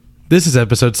This is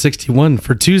episode 61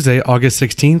 for Tuesday, August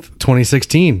 16th,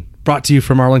 2016, brought to you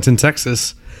from Arlington,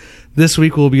 Texas. This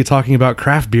week we'll be talking about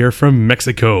craft beer from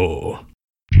Mexico.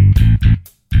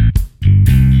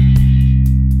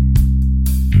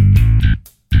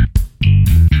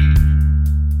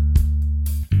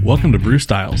 Welcome to Brew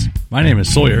Styles. My name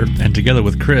is Sawyer, and together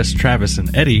with Chris, Travis,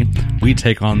 and Eddie, we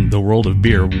take on the world of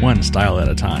beer one style at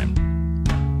a time.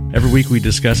 Every week we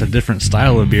discuss a different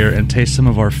style of beer and taste some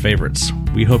of our favorites.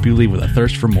 We hope you leave with a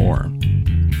thirst for more.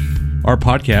 Our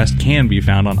podcast can be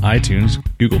found on iTunes,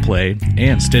 Google Play,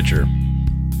 and Stitcher.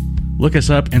 Look us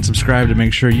up and subscribe to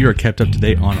make sure you are kept up to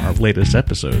date on our latest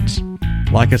episodes.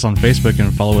 Like us on Facebook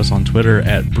and follow us on Twitter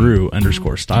at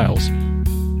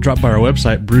brew_styles. Drop by our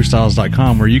website,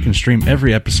 brewstyles.com, where you can stream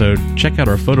every episode, check out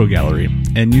our photo gallery,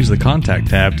 and use the contact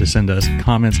tab to send us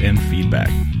comments and feedback.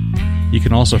 You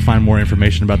can also find more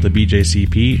information about the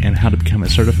BJCP and how to become a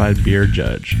certified beer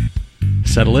judge.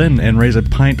 Settle in and raise a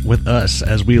pint with us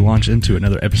as we launch into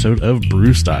another episode of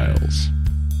Brew Styles.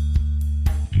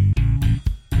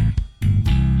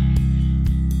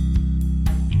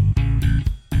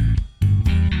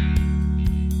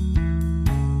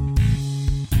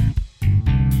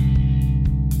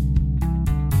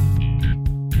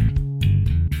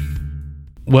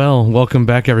 Well, welcome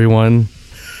back, everyone.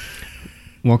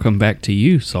 Welcome back to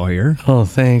you, Sawyer. Oh,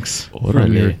 thanks.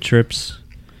 From your trips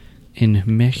in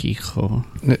Mexico.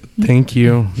 Thank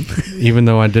you. Even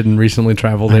though I didn't recently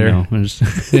travel there. I know.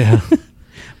 Yeah.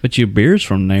 But your beer's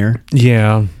from there.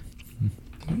 Yeah.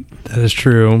 That is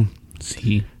true.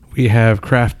 See. We have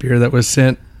craft beer that was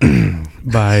sent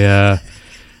by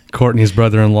Courtney's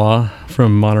brother-in-law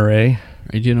from Monterey.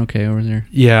 Are you doing okay over there?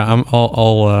 Yeah, I'm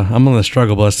I'm on the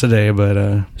struggle bus today,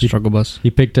 but struggle bus. He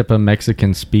picked up a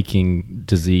Mexican-speaking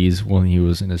disease when he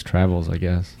was in his travels, I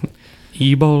guess.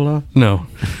 Ebola? No.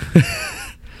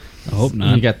 I hope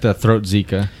not. He got the throat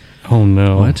Zika. Oh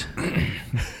no. What?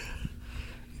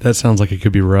 That sounds like it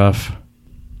could be rough.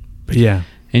 But yeah.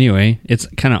 Anyway, it's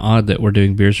kind of odd that we're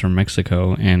doing beers from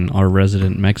Mexico and our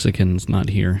resident Mexican's not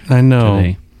here. I know.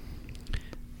 Today.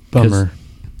 Bummer.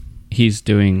 He's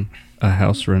doing a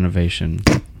house renovation.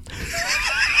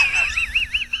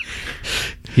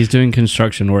 He's doing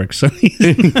construction work, so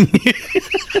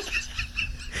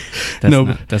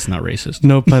that's not racist.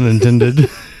 No pun intended.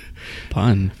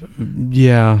 Pun.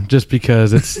 Yeah, just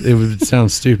because it would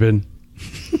sound stupid.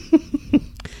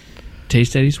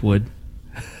 Taste Eddie's wood.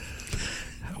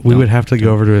 We would have to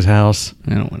go over to his house.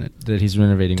 I don't want it. That he's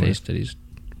renovating. Taste Eddie's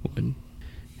wood.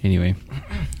 Anyway,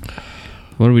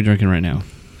 what are we drinking right now?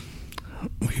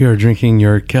 We are drinking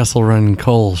your Kessel Run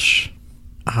Kolsch.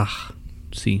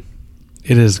 See.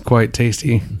 It is quite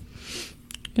tasty.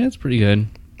 Yeah, it's pretty good.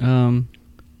 I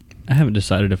haven't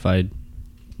decided if I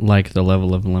like the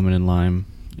level of lemon and lime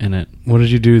in it. What did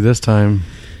you do this time?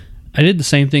 I did the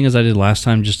same thing as I did last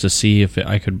time just to see if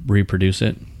I could reproduce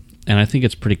it, and I think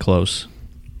it's pretty close.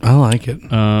 I like it.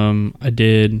 I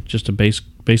did just a basic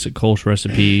Kolsch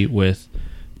recipe with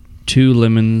two of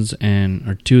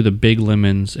the big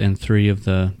lemons and 3 of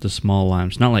the small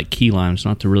limes. Not like key limes,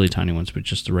 not the really tiny ones, but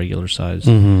just the regular size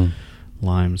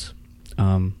limes.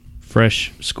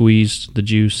 Fresh squeezed the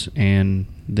juice and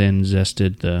then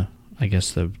zested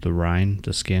the rind,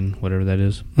 the skin, whatever that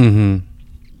is. Mm-hmm.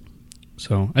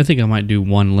 So I think I might do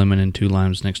 1 lemon and 2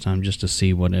 limes next time just to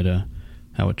see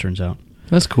how it turns out.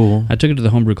 That's cool. I took it to the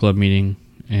homebrew club meeting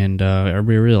and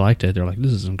everybody really liked it. They're like,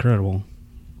 "This is incredible,"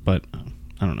 but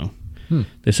I don't know.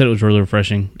 They said it was really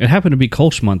refreshing. It happened to be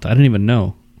Kolsch month. I didn't even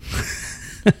know.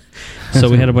 So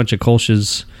we had a bunch of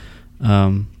Kolsches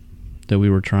that we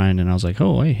were trying, and I was like,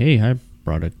 "Oh, hey, I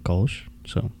brought a Kolsch."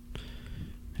 So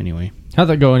anyway. How'd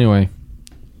that go anyway?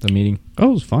 The meeting? Oh,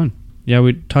 it was fun. Yeah,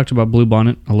 we talked about Blue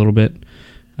Bonnet a little bit.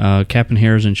 Captain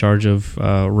Hare is in charge of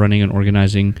running and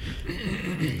organizing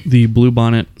the Blue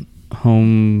Bonnet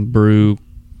homebrew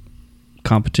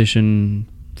competition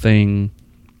thing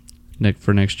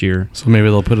for next year. So maybe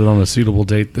they'll put it on a suitable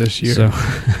date this year. So,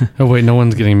 oh wait, no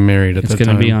one's getting married at that time. It's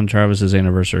going to be on Travis's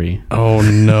anniversary. Oh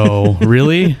no.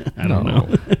 Really? I don't know.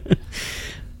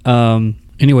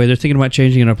 Anyway, they're thinking about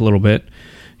changing it up a little bit.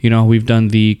 You know, we've done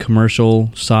the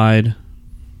commercial side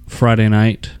Friday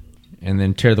night. And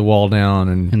then tear the wall down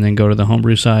and then go to the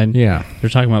homebrew side. Yeah. They're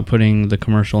talking about putting the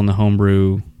commercial and the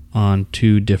homebrew on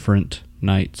 2 different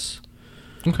nights.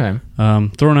 Okay.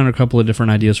 Throwing out a couple of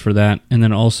different ideas for that, and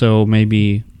then also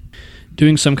maybe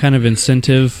doing some kind of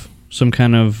incentive, some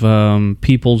kind of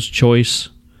People's Choice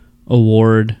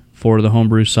Award for the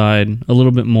homebrew side, a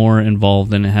little bit more involved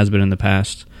than it has been in the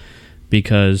past,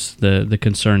 because the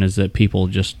concern is that people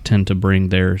just tend to bring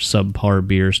their subpar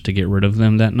beers to get rid of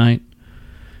them that night.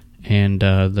 and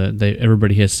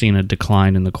everybody has seen a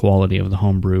decline in the quality of the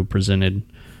homebrew presented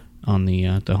on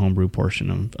the homebrew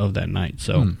portion of that night.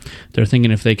 So they're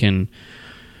thinking if they can,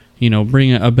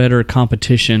 bring a better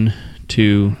competition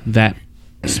to that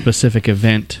specific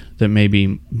event, that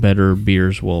maybe better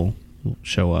beers will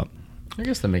show up. I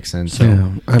guess that makes sense. So,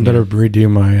 yeah, I better redo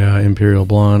my Imperial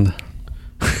Blonde.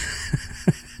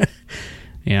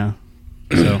 Yeah.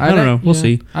 So I don't know. We'll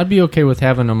see. I'd be okay with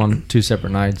having them on 2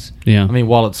 separate nights. Yeah. I mean,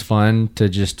 while it's fun to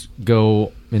just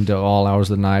go into all hours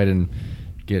of the night and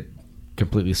get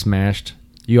completely smashed,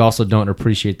 you also don't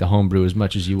appreciate the homebrew as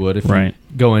much as you would if you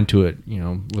go into it,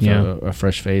 with a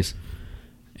fresh face.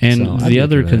 And the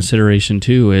other consideration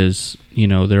too is,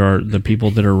 there are the people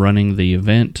that are running the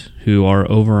event who are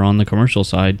over on the commercial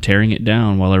side tearing it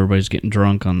down while everybody's getting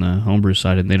drunk on the homebrew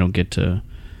side, and they don't get to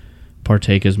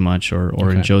partake as much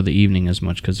or enjoy the evening as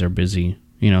much because they're busy.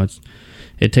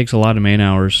 It takes a lot of man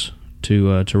hours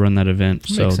to run that event,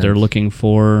 so they're looking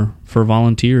for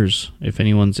volunteers if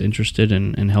anyone's interested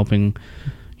in helping,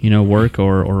 work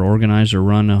or organize or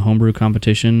run a homebrew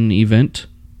competition event.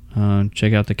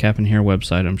 Check out the Cap and Hair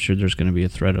website. I'm sure there's going to be a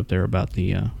thread up there about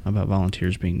about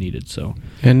volunteers being needed. So,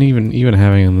 and even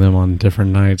having them on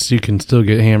different nights, you can still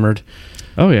get hammered.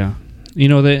 Oh yeah,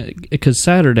 because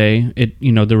Saturday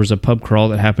there was a pub crawl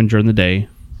that happened during the day,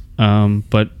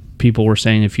 but people were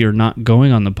saying if you're not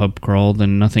going on the pub crawl,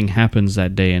 then nothing happens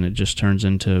that day, and it just turns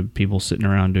into people sitting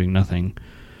around doing nothing.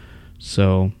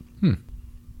 So.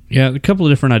 Yeah, a couple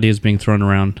of different ideas being thrown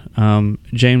around.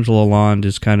 James Lalonde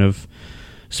is kind of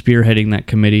spearheading that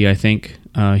committee, I think.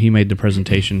 He made the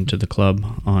presentation to the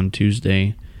club on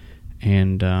Tuesday,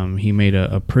 and he made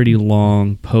a pretty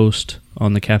long post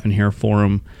on the Cap and Hair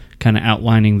forum kind of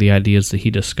outlining the ideas that he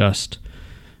discussed.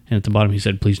 And at the bottom he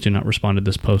said, please do not respond to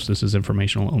this post. This is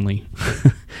informational only.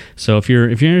 So if you're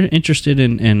interested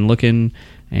in looking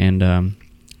and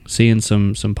seeing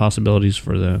some possibilities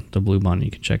for the Blue Bond,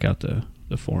 you can check out the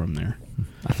forum there.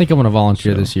 I think I'm going to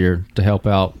volunteer this year to help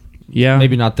out. Yeah,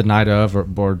 maybe not the night of,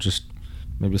 or just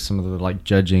maybe some of the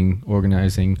judging,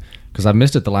 organizing, because I've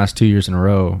missed it the last 2 years in a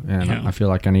row, and I feel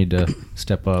like I need to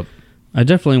step up. I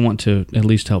definitely want to at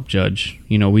least help judge.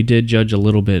 We did judge a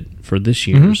little bit for this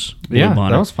year's Blue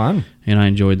Bonnet, that was fun, and I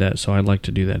enjoyed that, so I'd like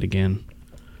to do that again.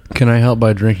 Can I help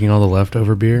by drinking all the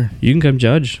leftover beer? You can come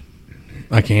judge.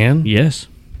 I can? Yes.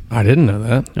 I didn't know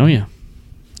that. Oh yeah,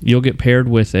 you'll get paired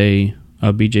with a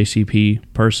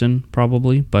BJCP person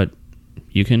probably, but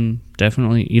you can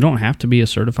definitely. You don't have to be a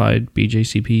certified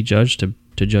BJCP judge to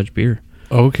judge beer.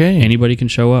 Okay. Anybody can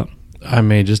show up. I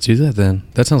may just do that then.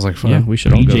 That sounds like fun. Yeah, we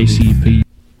should all go. BJCP.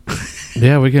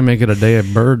 Yeah, we can make it a day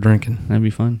of bird drinking. That'd be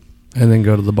fun. And then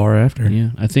go to the bar after.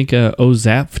 Yeah, I think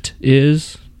Ozaft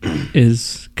is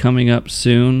coming up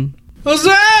soon.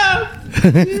 Ozaft!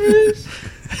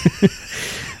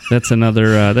 That's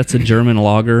another. That's a German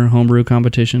lager homebrew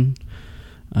competition.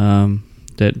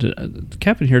 That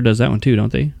Cap and Hair does that one too,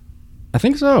 don't they? I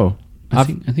think so. I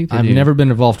think they I've do. never been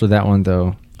involved with that one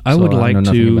though. I would like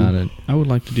to. About it. I would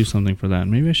like to do something for that.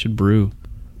 Maybe I should brew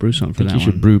something for that one. You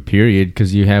should brew, period,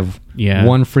 because you have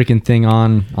one freaking thing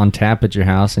on tap at your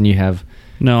house, and you have.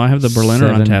 No, I have the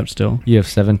Berliner on tap still. You have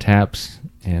 7 taps,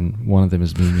 and one of them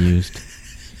is being used.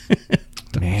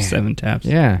 Man. 7 taps.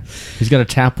 Yeah, he's got a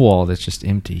tap wall that's just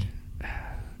empty.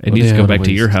 It needs to go back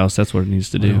to your house. That's what it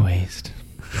needs to do. What a waste.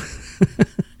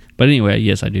 But anyway,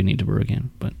 yes, I do need to brew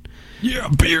again. But yeah,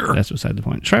 beer. That's beside the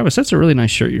point. Travis, that's a really nice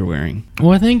shirt you're wearing.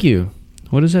 Well, thank you.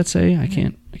 What does that say? I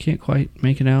can't quite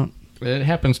make it out. It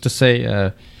happens to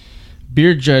say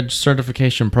Beer Judge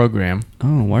Certification Program.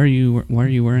 Oh, why are you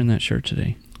wearing that shirt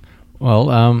today? Well,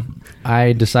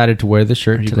 I decided to wear the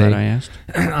shirt today. Are you glad I asked?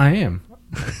 I am.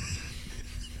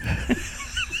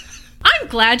 I'm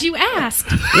glad you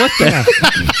asked. What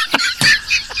the?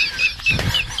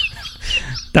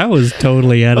 That was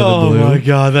totally out of the blue. Oh my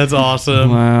god, that's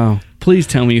awesome. Wow. Please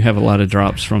tell me you have a lot of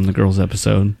drops from the girls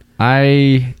episode.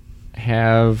 I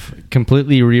have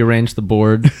completely rearranged the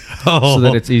board so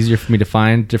that it's easier for me to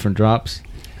find different drops.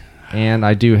 And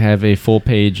I do have a full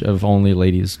page of only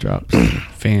ladies drops.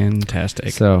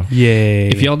 Fantastic. So, yay.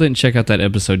 If y'all didn't check out that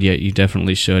episode yet, you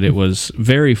definitely should. It was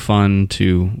very fun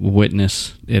to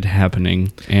witness it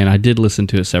happening, and I did listen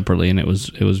to it separately, and it was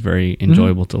very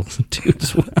enjoyable to listen to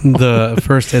as well. The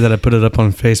first day that I put it up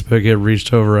on Facebook, it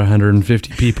reached over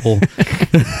 150 people.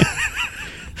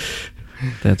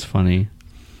 That's funny.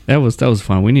 That was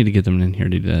fun. We need to get them in here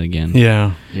to do that again.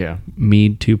 Yeah. Yeah.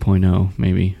 Mead 2.0,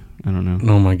 maybe. I don't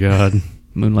know. Oh my god.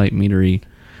 Moonlight Meadery.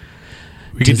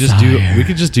 We could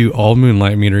just do all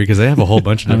Moonlight Meadery because they have a whole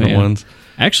bunch of different ones.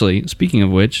 Actually, speaking of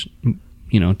which,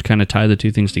 to kind of tie the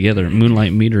two things together,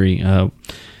 Moonlight Meadery,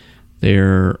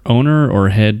 Their owner or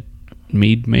head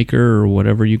mead maker or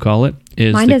whatever you call it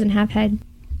Mine doesn't have head.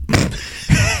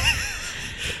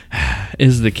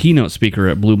 is the keynote speaker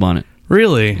at Bluebonnet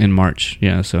Really? in March.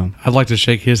 Yeah, so I'd like to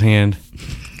shake his hand.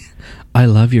 I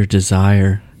love your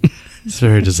desire. It's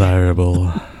very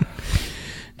desirable.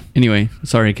 Anyway,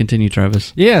 sorry, continue,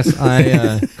 Travis. Yes,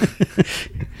 I'm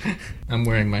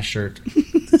wearing my shirt.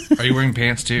 Are you wearing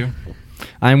pants too?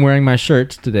 I'm wearing my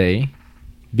shirt today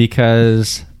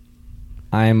because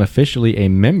I am officially a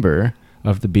member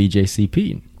of the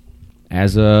BJCP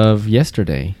as of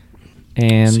yesterday.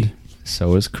 And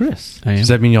so is Chris. I am. Does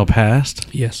that mean y'all passed?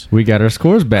 Yes. We got our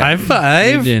scores back. High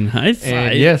five! High five.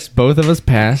 And yes, both of us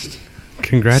passed.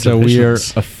 Congratulations. So we are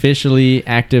officially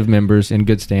active members in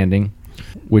good standing,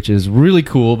 which is really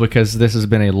cool because this has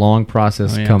been a long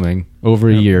process coming, over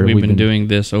a year. We've been doing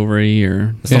this over a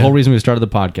year. That's the whole reason we started the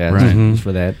podcast, Right. was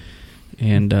for that.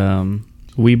 And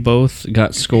we both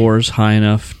got scores high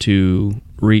enough to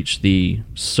reach the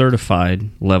certified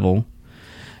level.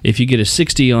 If you get a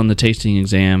 60 on the tasting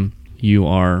exam, you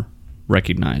are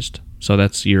recognized. So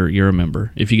that's you're a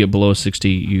member. If you get below a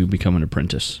 60, you become an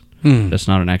apprentice. That's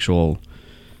not an actual...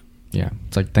 Yeah,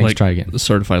 it's like, thanks, try again. The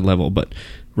certified level, but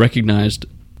recognized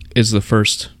is the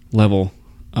first level.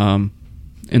 And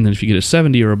then if you get a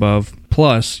 70 or above,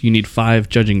 plus you need 5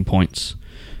 judging points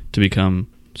to become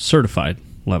certified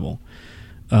level.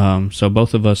 So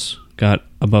both of us got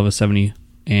above a 70,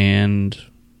 and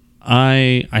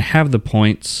I have the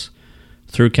points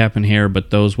through Cap and Hair,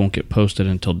 but those won't get posted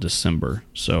until December.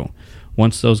 So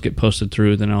once those get posted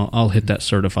through, then I'll hit that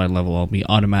certified level. I'll be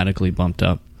automatically bumped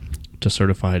up to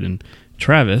certified. And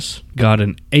Travis got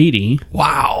an 80.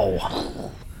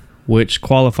 Wow. Which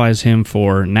qualifies him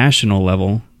for national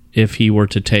level if he were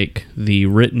to take the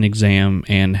written exam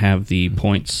and have the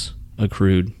points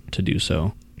accrued to do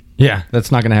so. Yeah,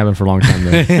 that's not going to happen for a long time,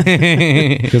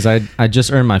 though. Because I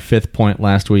just earned my 5th point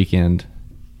last weekend,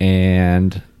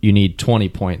 and you need 20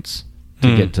 points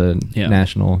to get to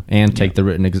national and take the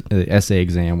written essay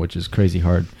exam, which is crazy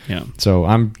hard. Yeah. So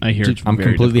I'm very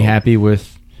completely difficult. happy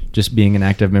with just being an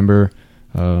active member.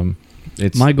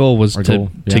 It's my goal was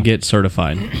to yeah. get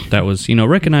certified. That was,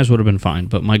 recognized would have been fine,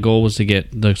 but my goal was to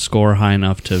get the score high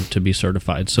enough to be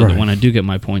certified so that when I do get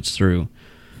my points through,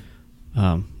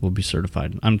 we'll be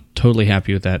certified. I'm totally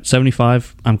happy with that.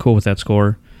 75, I'm cool with that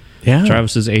score. Yeah.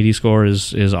 Travis's 80 score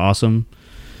is awesome.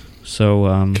 So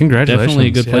congratulations. Definitely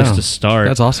a good place to start.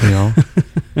 That's awesome, y'all.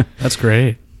 That's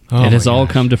great. Oh it has my all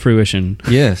gosh. come to fruition.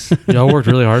 Yes. Y'all worked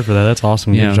really hard for that. That's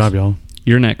awesome. Yeah. Good job, y'all.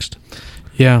 You're next.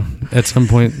 Yeah, at some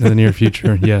point in the near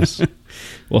future, yes.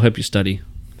 We'll help you study.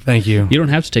 Thank you. You don't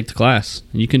have to take the class.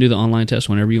 You can do the online test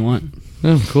whenever you want.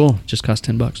 Oh, cool. It just costs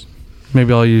 $10.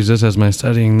 Maybe I'll use this as my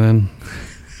studying then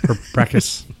for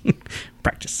practice.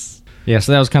 Practice. Yeah,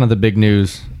 so that was kind of the big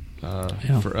news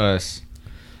for us.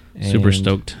 Super And,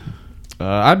 stoked.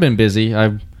 I've been busy.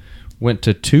 I went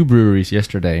to 2 breweries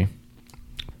yesterday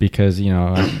because,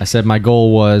 I said my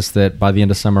goal was that by the end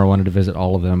of summer I wanted to visit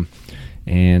all of them.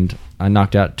 And I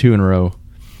knocked out 2 in a row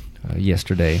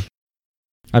yesterday.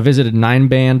 I visited 9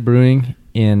 Band Brewing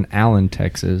in Allen,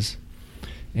 Texas.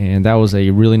 And that was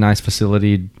a really nice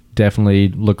facility. Definitely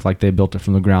looked like they built it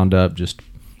from the ground up. Just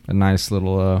a nice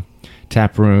little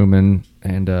tap room and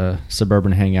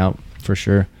suburban hangout for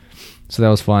sure. So that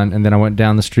was fun. And then I went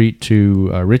down the street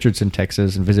to Richardson,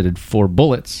 Texas, and visited 4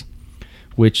 Bullets,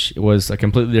 which was a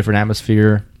completely different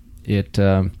atmosphere. It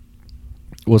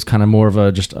was kind of more of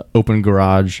a just open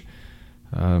garage,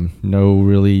 no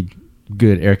really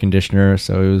good air conditioner.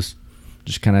 So it was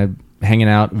just kind of hanging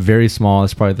out, very small.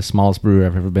 It's probably the smallest brewery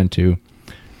I've ever been to.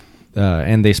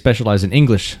 And they specialize in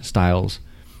English styles.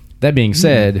 That being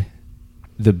said,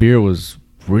 the beer was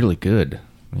really good.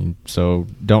 So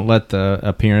don't let the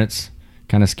appearance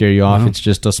kind of scare you off. It's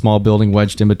just a small building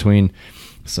wedged in between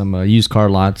some used car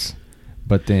lots.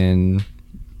 But then,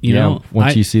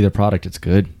 once you see the product, it's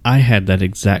good. I had that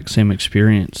exact same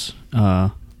experience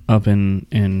up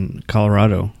in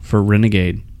Colorado for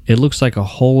Renegade. It looks like a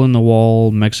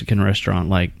hole-in-the-wall Mexican restaurant,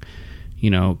 like,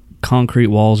 concrete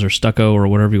walls or stucco or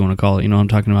whatever you want to call it. I'm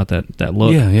talking about that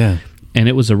look. Yeah, yeah. And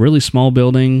it was a really small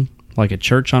building, like a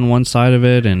church on one side of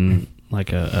it and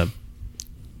like a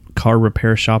car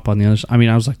repair shop on the other side. I mean,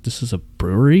 I was like, this is a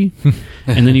brewery?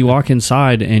 And then you walk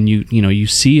inside and you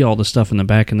see all the stuff in the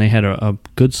back, and they had a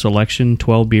good selection,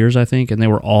 12 beers, I think, and they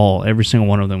were every single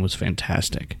one of them was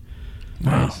fantastic.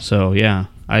 Wow. So, yeah,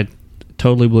 I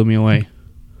totally blew me away.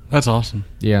 That's awesome.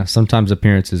 Yeah, sometimes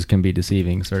appearances can be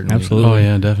deceiving, certainly. Absolutely. Oh,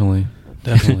 yeah, definitely.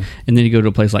 Definitely. And then you go to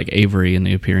a place like Avery, and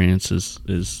the appearance is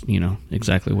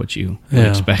exactly what you would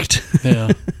expect.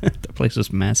 Yeah. The place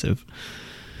is massive.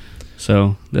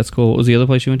 So that's cool. What was the other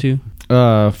place you went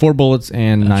to? 4 Bullets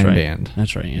and That's 9 right. Band.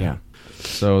 That's right. Yeah.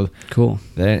 So Cool.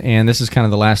 and this is kind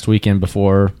of the last weekend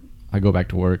before I go back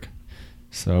to work.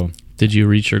 So Did you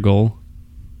reach your goal?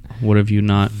 What have you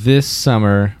not? this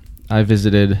summer I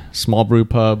visited Small Brew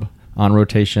Pub, On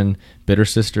Rotation, Bitter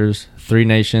Sisters, Three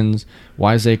Nations,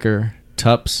 Wiseacre,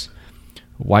 Tups,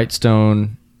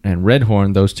 Whitestone, and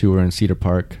Redhorn. Those 2 were in Cedar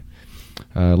Park.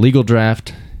 Legal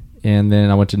Draft, and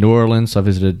then I went to New Orleans. So I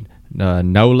visited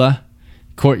NOLA,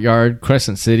 Courtyard,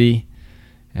 Crescent City.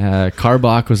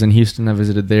 Carbach was in Houston. I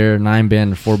visited there. 9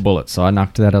 Band, 4 Bullets. So I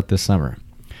knocked that out this summer.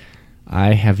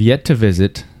 I have yet to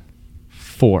visit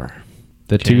 4.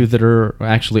 The 2 that are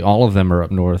actually, all of them are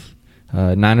up north.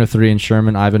 903 in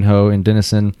Sherman, Ivanhoe in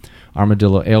Denison,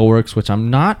 Armadillo Ale Works, which I'm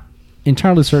not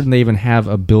entirely certain they even have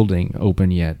a building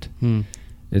open yet.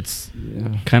 It's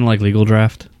Kind of like Legal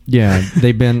Draft. yeah,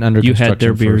 they've been under You construction had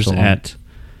their for beers so long. at,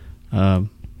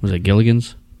 was it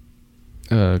Gilligan's?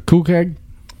 Cool Keg.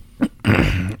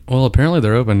 Well, apparently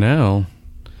they're open now.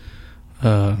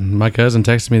 My cousin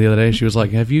texted me the other day. She was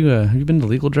like, "Have you been to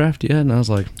Legal Draft yet?" And I was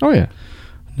like, Oh yeah.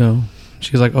 "No."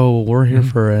 She's like, "Oh, we're here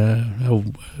for a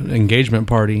engagement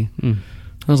party." I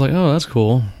was like, "Oh, that's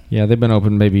cool." Yeah, they've been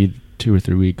open maybe 2 or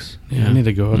 3 weeks. Yeah, I need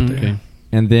to go up there. Okay.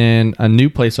 And then a new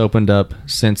place opened up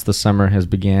since the summer has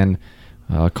began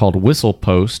called Whistle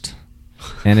Post,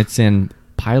 and it's in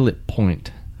Pilot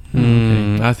Point, I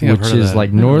think I've which heard of is that. like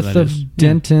I know north where that of is.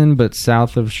 Denton but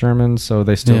south of Sherman, so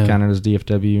they still Yeah. count it as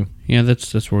DFW. Yeah,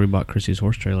 that's where we bought Chrissy's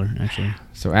horse trailer, actually.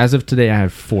 So as of today, I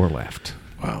have 4 left,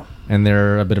 Wow. and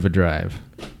they're a bit of a drive.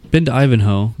 Been to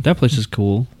Ivanhoe. That place is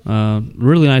cool.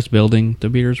 Really nice building. The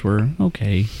beers were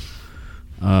okay.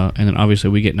 And then obviously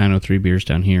we get 903 beers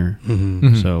down here.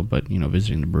 Mhm. So, but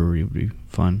visiting the brewery would be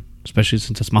fun, especially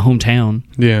since it's my hometown.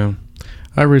 Yeah.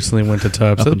 I recently went to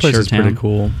Tubbs. Up That in place is Shertown. pretty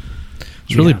cool.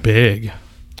 It's really Yeah. big.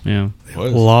 Yeah. A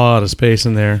lot of space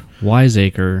in there.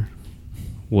 Wiseacre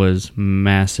was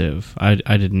massive.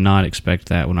 I did not expect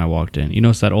that when I walked in. You know,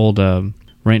 it's that old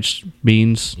ranch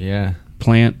beans Yeah,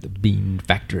 plant. the Bean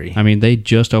Factory. I mean, they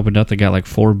just opened up. They got like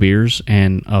 4 beers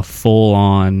and a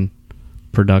full-on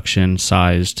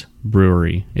production-sized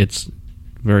brewery. It's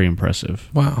very impressive.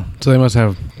 Wow. So they must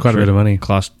have quite a bit of money.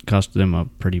 Cost them a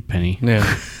pretty penny. Yeah.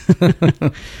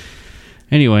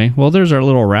 Anyway, well, there's our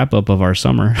little wrap-up of our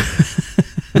summer.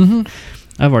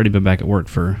 I've already been back at work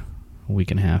for a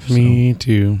week and a half. So, Me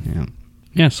too.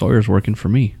 yeah, Sawyer's working for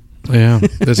me. Yeah,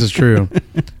 this is true.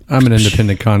 I'm an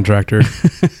independent contractor.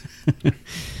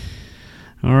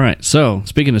 All right. So,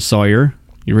 speaking of Sawyer,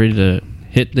 you ready to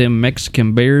hit them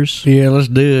Mexican beers? Yeah, let's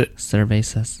do it.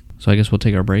 Cervezas. So I guess we'll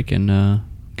take our break and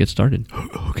get started.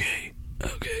 Okay.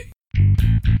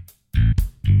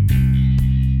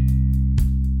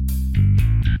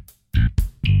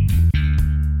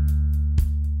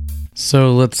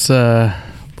 So let's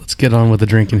get on with the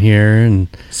drinking here, and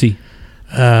See.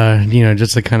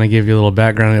 just to kind of give you a little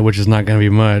background, which is not going to be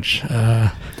much.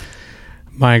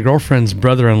 My girlfriend's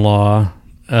brother-in-law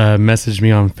messaged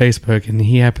me on Facebook, and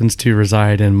he happens to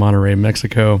reside in Monterrey,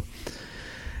 Mexico.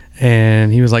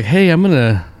 And he was like, "Hey, I'm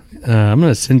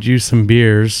gonna send you some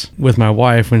beers with my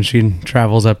wife when she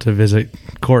travels up to visit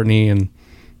Courtney and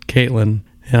Caitlin,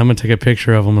 and I'm gonna take a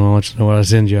picture of them and I'll let you know what I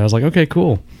send you." I was like, "Okay,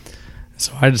 cool."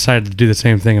 So I decided to do the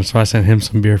same thing, and so I sent him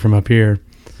some beer from up here,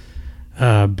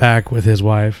 back with his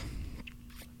wife.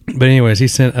 But anyways, he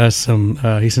sent us some.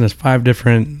 He sent us 5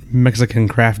 different Mexican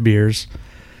craft beers,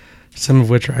 some of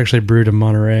which are actually brewed in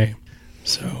Monterey.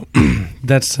 So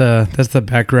that's the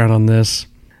background on this.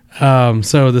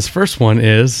 So this first one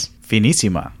is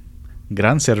Finísima,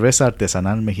 gran cerveza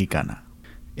artesanal mexicana.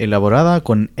 Elaborada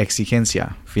con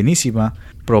exigencia, Finísima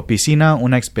propicina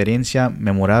una experiencia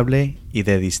memorable y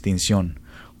de distinción.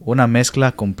 Una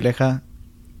mezcla compleja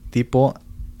tipo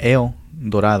ale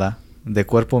dorada, de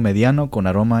cuerpo mediano con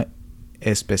aroma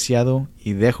especiado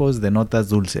y dejos de notas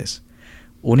dulces.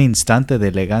 Un instante de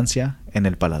elegancia en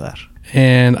el paladar.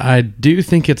 And I do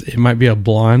think it might be a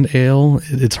blonde ale.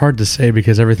 It's hard to say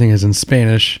because everything is in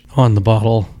Spanish on the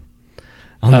bottle.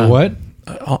 On the what?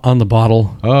 On the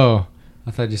bottle. Oh,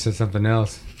 I thought you said something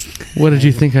else. What did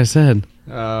you think I said?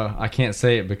 I can't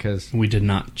say it because We did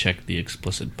not check the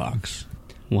explicit box.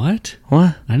 What?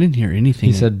 What? I didn't hear anything.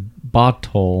 he said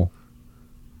bottle,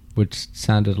 which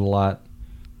sounded a lot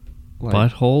like,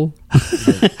 butthole?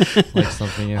 like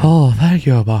something. Yeah. Oh, thank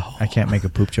you, bottle. I can't make a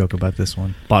poop joke about this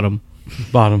one. Bottom.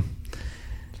 Bottom.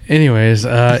 Anyways,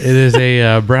 it is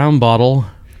a brown bottle,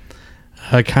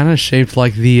 kind of shaped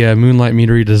like the Moonlight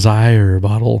Meadery Desire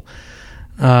bottle,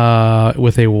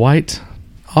 with a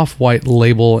off-white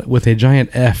label with a giant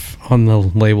F on the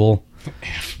label.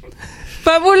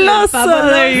 Fabuloso.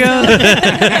 There you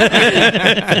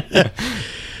go.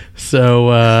 So,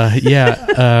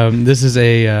 this is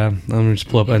a, I'm going to just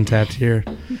pull up Untapped here.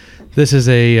 This is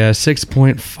a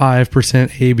 6.5%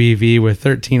 ABV with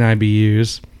 13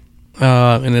 IBUs.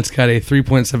 And it's got a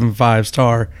 3.75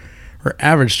 star or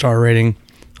average star rating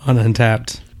on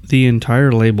Untapped. The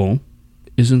entire label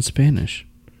is in Spanish.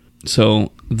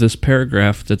 So this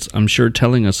paragraph that's, I'm sure,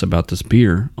 telling us about this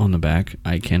beer on the back,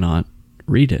 I cannot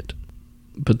read it.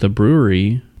 But the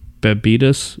brewery,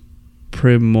 Bebidas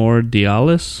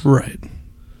Primordiales. Right.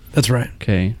 That's right.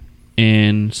 Okay.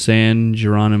 In San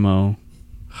Geronimo,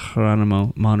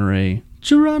 Monterrey,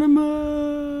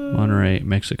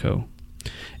 Mexico.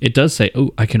 It does say,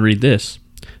 oh, I can read this.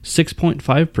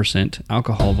 6.5%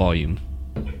 alcohol volume.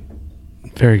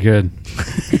 Very good.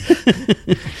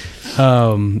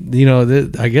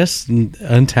 I guess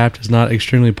Untapped is not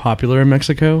extremely popular in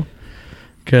Mexico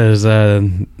because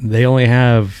they only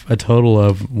have a total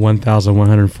of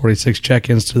 1,146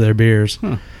 check-ins to their beers.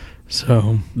 Huh.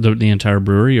 So the entire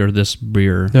brewery or this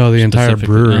beer? No, the entire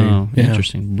brewery. Oh, yeah.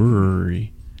 Interesting.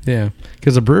 Brewery. Yeah,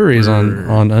 because the brewery is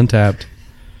on Untapped.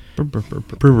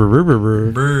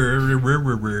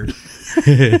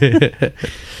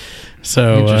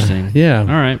 So interesting. Yeah. All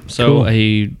right. So Cool.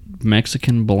 a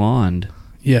Mexican blonde.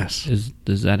 Yes.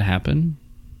 Does that happen?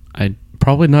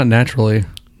 Probably not naturally.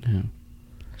 Yeah.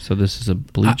 So this is a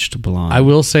bleached blonde. I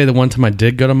will say the one time I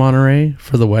did go to Monterey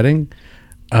for the wedding,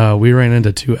 we ran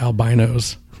into 2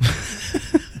 albinos.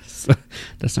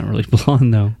 That's not really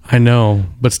blonde though. I know,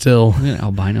 but still. An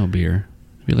albino beer.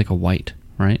 It'd be like a white,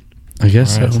 right? I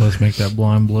guess All right, so. so let's make that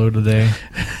blonde blow today.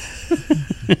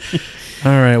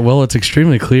 All right. Well, it's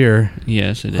extremely clear.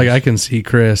 Yes, it is. Like I can see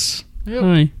Chris.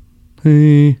 Hi.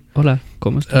 Hey. Hola.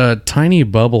 ¿Cómo está? Tiny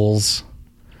bubbles.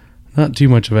 Not too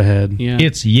much of a head. Yeah.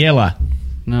 It's yellow.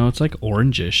 No, it's like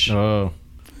orangish. Oh.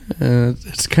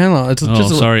 It's kind of. It's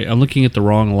just. Sorry. I'm looking at the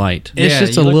wrong light. It's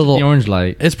just a you looked at little. the orange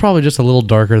light. It's probably just a little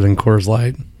darker than Coors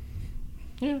Light.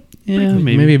 Yeah,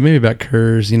 maybe. Maybe about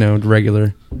Coors.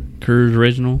 Regular. Coors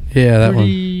Original. Yeah, that one.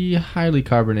 Pretty highly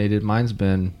carbonated. Mine's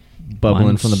been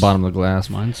bubbling from the bottom of the glass.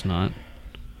 Mine's not.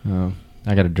 Oh,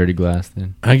 I got a dirty glass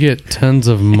then. I get tons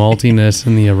of maltiness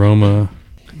in the aroma.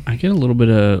 I get a little bit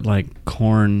of like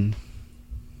corn.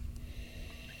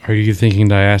 Are you thinking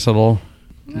diacetyl?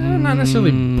 Not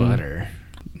necessarily butter.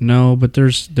 No, but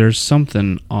there's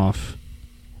something off.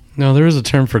 No, there is a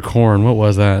term for corn. What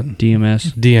was that?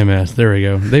 DMS. DMS. There we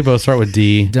go. They both start with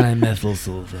D. Dimethyl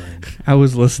sulfide. I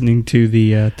was listening to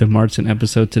the Martin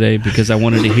episode today because I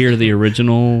wanted to hear the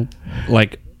original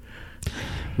like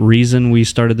reason we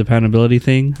started the Poundability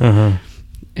thing. Uh-huh.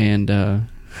 And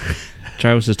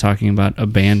Travis was talking about a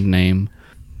band name.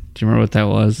 Do you remember what that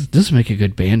was? It doesn't make a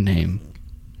good band name.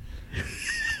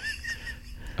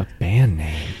 A band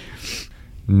name?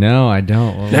 No, I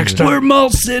don't. What Next was time. We're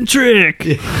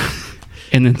malt-centric!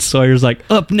 And then Sawyer's like,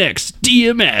 up next,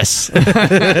 DMS!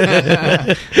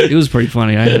 It was pretty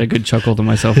funny. I had a good chuckle to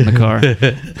myself in the car. it?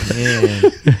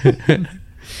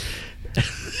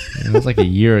 It was like a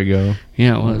year ago.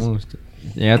 Yeah, it was. Almost.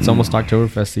 Yeah, it's almost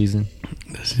Oktoberfest season.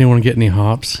 Does anyone get any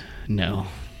hops? No.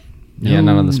 Yeah,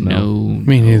 none on the smell. No.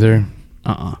 Me neither.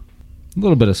 Uh-uh. A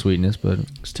little bit of sweetness, but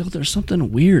Still, there's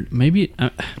something weird. Maybe,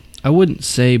 I wouldn't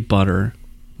say butter,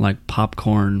 like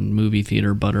popcorn, movie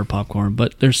theater butter popcorn,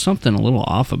 but there's something a little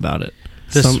off about it.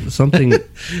 Something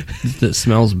that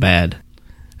smells bad.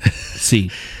 See.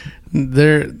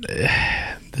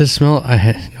 This smell.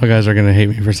 You guys are gonna hate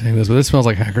me for saying this, but this smells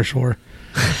like Hacker Shore.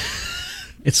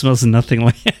 It smells nothing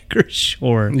like Hacker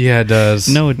Shore. Yeah, it does.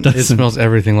 No, it doesn't. It smells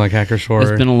everything like Hacker Shore.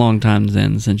 It's been a long time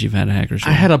then since you've had a Hacker Shore.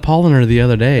 I had a Polliner the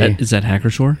other day. Is that Hacker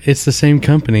Shore? It's the same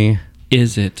company.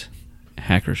 Is it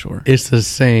Hacker Shore? It's the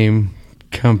same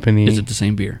company. Is it the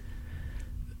same beer?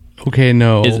 Okay,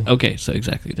 no. Okay, so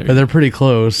exactly. There But they're pretty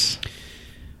close.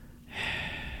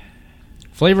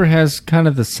 flavor has kind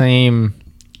of the same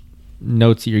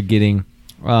notes that you're getting.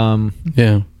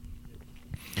 Yeah.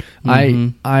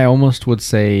 I almost would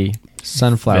say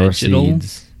sunflower Vegetal?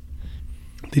 seeds.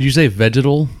 Did you say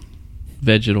vegetal?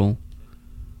 Vegetal.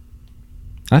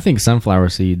 I think sunflower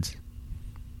seeds,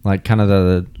 like kind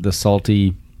of the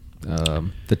salty,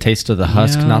 the taste of the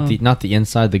husk, Yeah. not the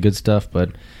inside, the good stuff, but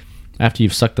after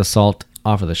you've sucked the salt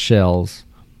off of the shells,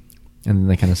 and then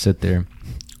they kind of sit there.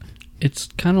 It's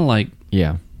kind of like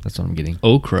Yeah, that's what I'm getting.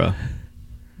 okra.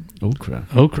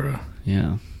 Okra.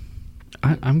 Yeah.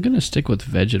 I'm going to stick with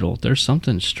vegetal. There's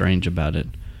something strange about it.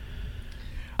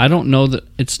 I don't know that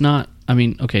it's not. I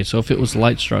mean, okay, so if it was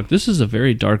light struck, this is a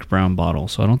very dark brown bottle,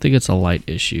 so I don't think it's a light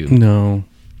issue. No.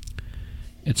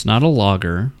 It's not a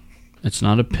lager. It's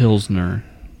not a pilsner.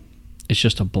 It's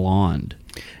just a blonde.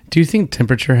 Do you think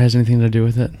temperature has anything to do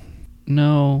with it?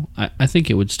 No, I think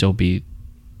it would still be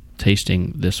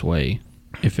tasting this way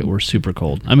if it were super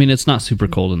cold. I mean, it's not super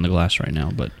cold in the glass right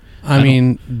now, but I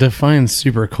mean, define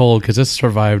super cold because it's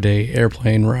survived a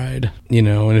airplane ride,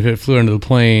 and if it flew into the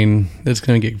plane, it's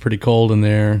going to get pretty cold in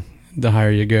there the higher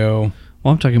you go.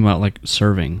 Well, I'm talking about like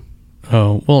serving.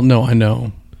 Oh, well, no, I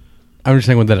know. I'm just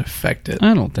saying, would that affect it?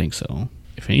 I don't think so.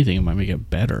 If anything, it might make it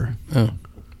better. Oh.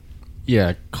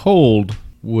 Yeah, cold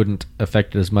wouldn't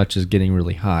affect it as much as getting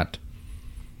really hot.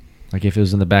 Like if it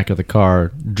was in the back of the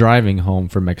car driving home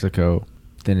from Mexico,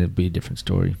 then it'd be a different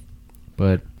story.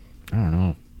 But I don't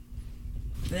know.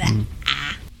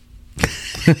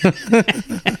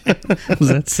 Was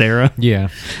that Sarah? Yeah.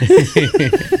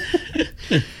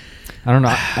 I don't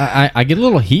know. I get a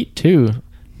little heat too.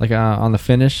 Like on the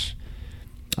finish,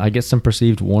 I get some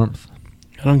perceived warmth.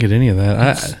 I don't get any of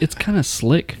that. It's kind of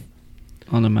slick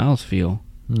on the mouthfeel.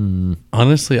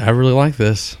 Honestly, I really like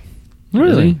this.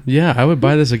 Really? Yeah, I would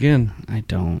buy this again. I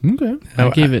don't. Okay. I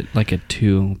gave it like a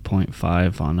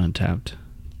 2.5 on Untapped.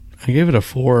 I gave it a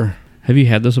 4. Have you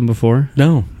had this one before?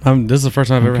 No, this is the first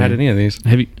time I've ever had any of these.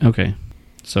 Have you? Okay.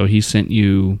 So he sent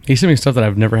you He sent me stuff that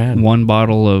I've never had. one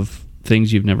bottle of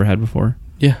things you've never had before?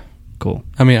 Yeah. Cool.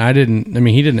 He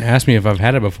didn't ask me if I've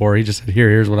had it before. He just said,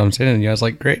 here's what I'm sending you. I was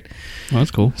like, great. Well, that's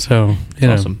cool. So,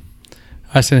 Awesome.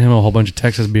 I sent him a whole bunch of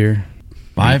Texas beer.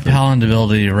 By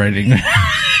palatability rating.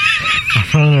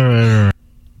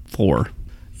 4.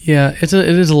 Yeah, it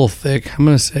is a little thick. I'm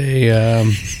gonna say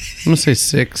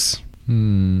 6.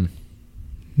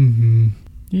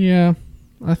 Yeah,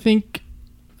 I think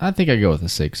I go with a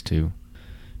 6 too.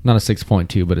 Not a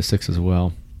 6.2, but a 6 as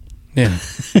well. Yeah,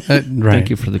 right. Thank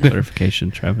you for the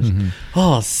clarification, Travis.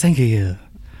 Oh, thank you.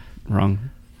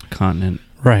 Wrong continent.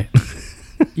 Right.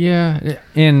 Yeah,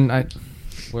 and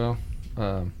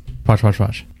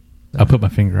Watch. I'll put my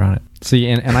finger on it. see,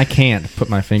 and I can't put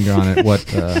my finger on it.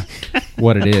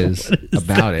 What it is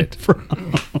about it?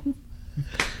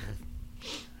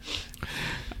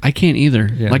 I can't either.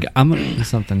 Yeah. Like I'm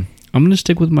Something. gonna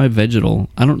stick with my vegetal.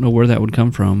 I don't know where that would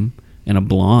come from in a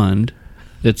blonde.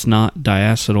 It's not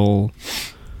diacetyl,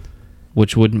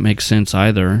 which wouldn't make sense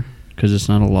either because it's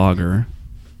not a lager.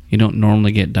 You don't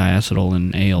normally get diacetyl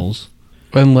in ales.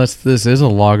 Unless this is a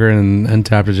lager and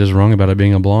Untapped is just wrong about it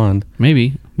being a blonde.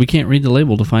 Maybe we can't read the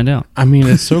label to find out. I mean,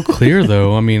 it's so clear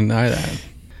though. I mean,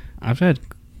 I've had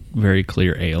very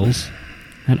clear ales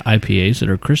and IPAs that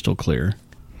are crystal clear.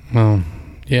 well,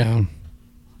 yeah,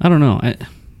 I don't know.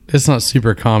 it's not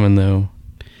super common though,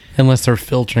 unless they're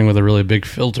filtering with a really big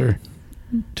filter.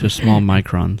 To small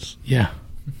microns, Yeah.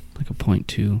 like a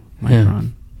 0.2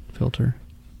 micron filter.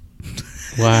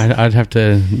 Well, I'd have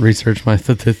to research my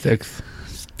statistics.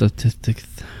 Statistics.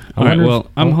 I All right. wonder if- Well,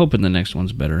 I'm hoping the next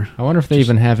one's better. I wonder if they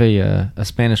even have a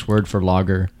Spanish word for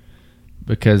lager,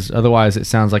 because otherwise it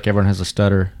sounds like everyone has a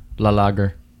stutter. La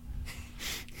lager.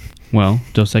 Well,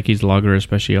 Dos Equis Lager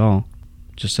Especial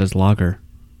just says lager.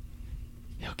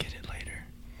 You'll get it later.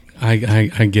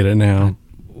 I get it now.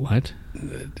 What?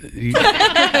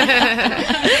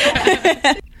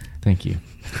 Thank you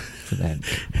for that.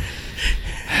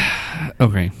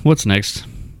 Okay. What's next?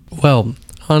 Well,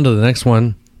 on to the next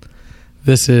one.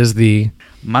 This is the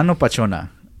Mano Pachona,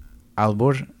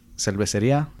 Albur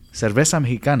Cervecería, Cerveza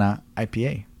Mexicana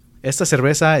IPA. Esta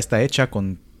cerveza está hecha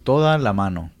con toda la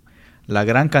mano. La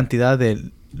gran cantidad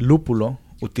de lúpulo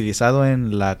utilizado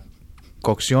en la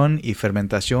cocción y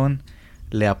fermentación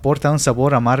le aporta un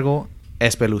sabor amargo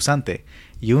espeluznante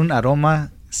y un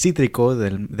aroma cítrico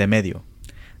de medio.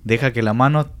 Deja que la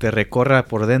mano te recorra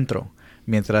por dentro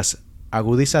mientras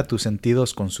agudiza tus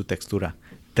sentidos con su textura.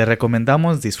 Te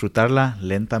recomendamos disfrutarla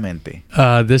lentamente.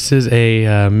 this is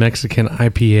a Mexican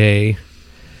IPA.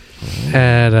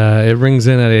 It rings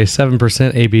in at a 7%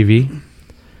 ABV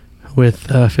with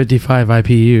 55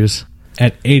 IPUs.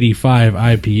 At 85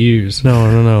 IPUs.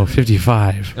 No,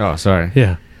 55. Oh, sorry.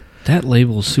 Yeah. That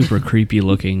label's super creepy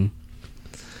looking.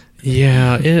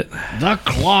 Yeah, The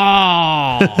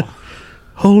Claw!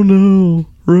 Oh no,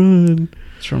 run.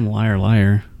 It's from Liar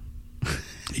Liar.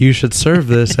 You should serve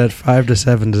this at 5 to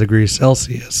 7 degrees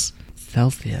Celsius.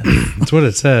 Celsius. That's what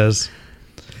it says.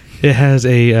 It has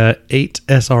a 8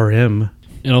 SRM.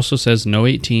 It also says no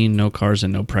 18, no cars,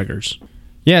 and no preggers.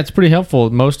 Yeah, it's pretty helpful.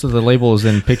 Most of the label is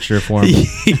in picture form.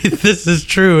 This is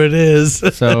true, it is.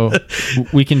 So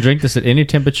we can drink this at any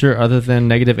temperature other than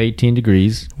negative 18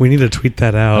 degrees. We need to tweet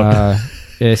that out.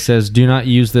 It says do not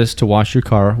use this to wash your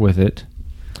car with it,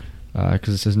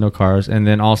 because it says no cars. And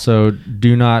then also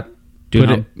do not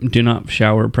Do not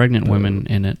shower pregnant women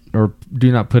in it. Or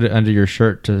do not put it under your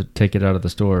shirt to take it out of the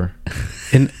store.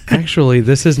 And actually,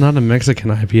 this is not a Mexican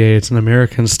IPA. It's an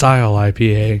American style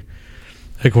IPA,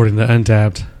 according to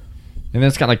Untapped. And then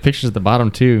it's got like pictures at the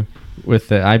bottom too, with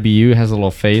the IBU has a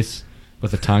little face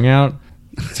with the tongue out.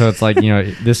 So it's like,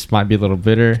 this might be a little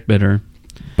bitter.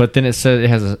 But then it says it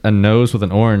has a nose with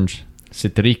an orange,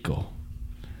 citrico.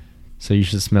 So you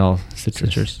should smell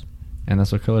citrus. And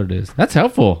that's what color it is. That's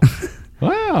helpful.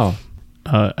 Wow.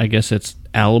 I guess it's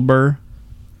Albur.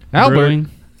 Albur.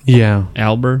 Yeah.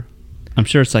 Albur. I'm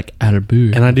sure it's like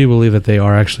Albur. And I do believe that they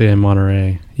are actually in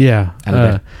Monterey. Yeah.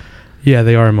 Yeah,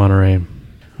 they are in Monterey.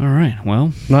 All right.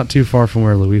 Well, not too far from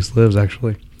where Luis lives,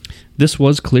 actually. This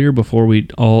was clear before we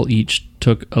all each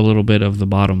took a little bit of the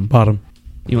bottom.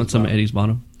 You want some of Eddie's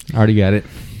bottom? I already got it.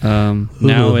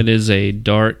 Now it is a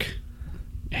dark,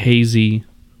 hazy,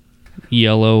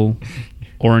 yellow,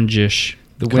 orangish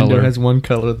The color. window has one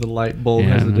color, the light bulb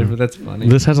has a different. That's funny.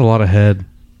 This has a lot of head.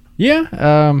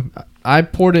 Yeah. I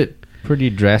poured it pretty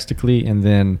drastically, and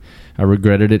then I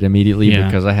regretted it immediately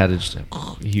because I had just a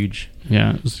huge...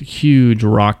 Yeah, it was a huge,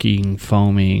 rocking,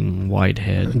 foaming, white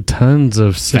head. Tons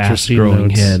of citrusy Fast-growing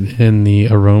notes head. in the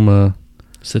aroma.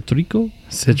 Citrico?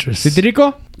 Citrus.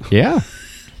 Citrico? Yeah.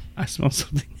 I smell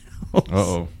something else.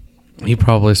 Uh-oh. He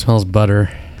probably smells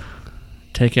butter.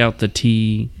 Take out the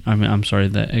T. I'm sorry,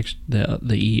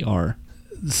 the ER.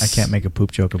 I can't make a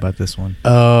poop joke about this one.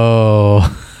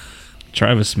 Oh.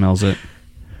 Travis smells it.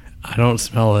 I don't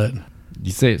smell it.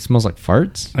 You say it smells like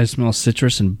farts? I smell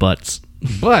citrus and butts.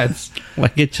 Butts?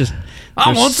 Like it just...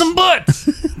 I want some butts!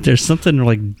 There's something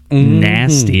like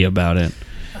nasty about it.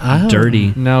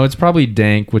 Dirty. No, it's probably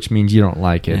dank, which means you don't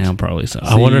like it. Yeah, probably so.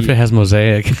 I wonder if it has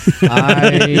mosaic.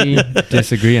 I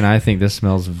disagree, and I think this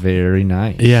smells very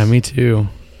nice. Yeah, me too.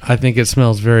 I think it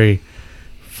smells very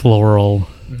floral.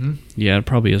 Mm-hmm. Yeah, it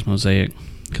probably is mosaic.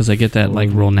 Because I get that like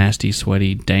real nasty,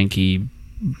 sweaty, danky,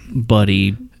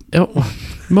 buddy.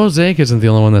 Mosaic isn't the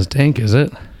only one that's dank, is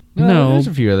it? No, there's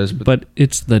a few others, but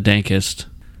it's the dankest,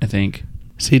 I think.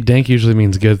 See, dank usually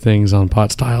means good things on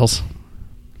pot styles.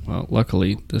 Well,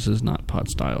 luckily, this is not pot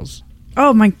styles.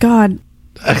 Oh my god.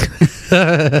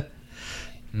 Yeah,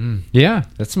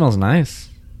 that smells nice.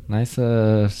 Nice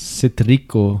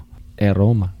citrico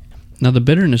aroma. Now, the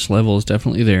bitterness level is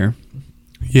definitely there.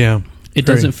 Yeah. It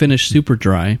doesn't finish super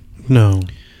dry. No.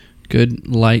 Good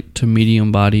light to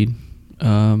medium bodied.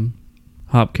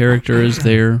 Hop character is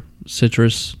there.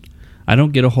 Citrus. I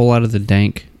don't get a whole lot of the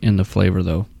dank in the flavor,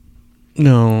 though.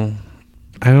 No.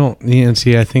 I don't. Yeah,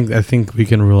 see, I think we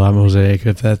can rule out mosaic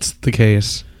if that's the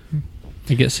case.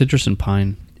 I get citrus and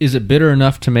pine. Is it bitter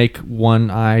enough to make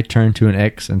one eye turn to an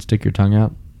X and stick your tongue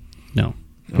out? No.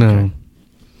 No.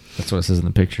 That's what it says in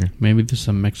the picture. Maybe this is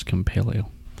a Mexican pale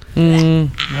ale.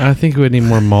 I think we would need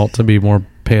more malt to be more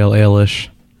pale ale-ish.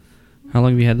 How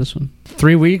long have you had this one?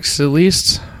 3 weeks at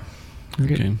least.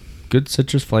 Okay. Good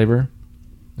citrus flavor.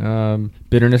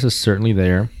 Bitterness is certainly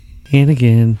there. And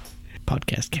again.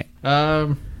 Podcast cat.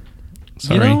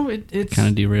 Sorry. It's Kind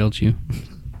of derailed you.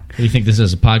 Do you think this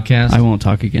is a podcast? I won't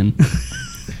talk again.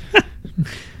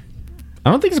 I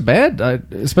don't think it's bad,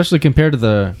 especially compared to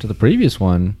the previous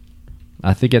one.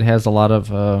 I think it has a lot of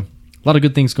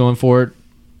good things going for it.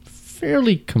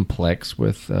 Fairly complex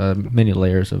with many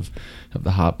layers of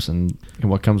the hops and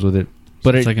what comes with it.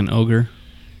 But It's like an ogre.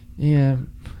 Yeah.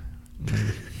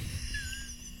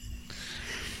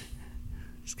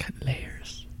 It's got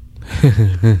layers.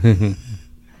 I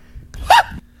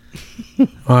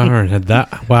haven't heard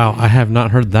that. Wow, I have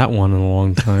not heard that one in a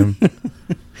long time.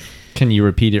 Can you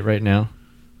repeat it right now?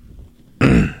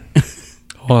 Hold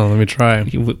on, let me try.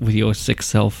 With your sick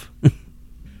self.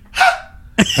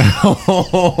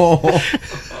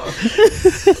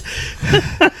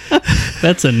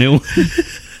 That's a new one.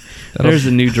 There's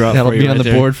a new drop That'll for you be on right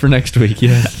the there. board for next week,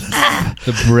 yes.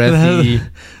 The breathy.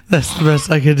 That's the best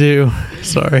I could do.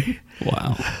 Sorry.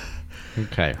 Wow.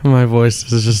 Okay. My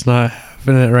voice is just not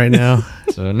having it right now.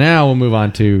 So now we'll move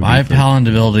on to... My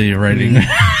palatability rating.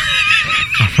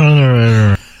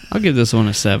 I'll give this one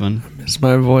a 7. Miss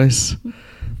my voice.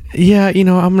 Yeah,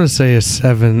 I'm going to say a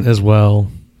 7 as well.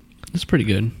 It's pretty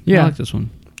good. Yeah. I like this one.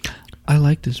 I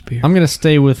like this beer. I'm going to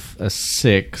stay with a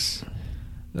 6.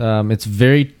 It's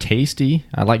very tasty.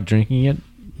 I like drinking it.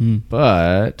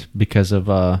 But because of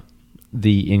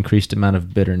the increased amount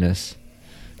of bitterness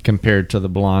compared to the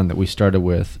blonde that we started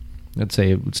with, I'd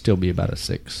say it would still be about a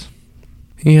 6.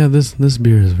 Yeah, this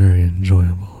beer is very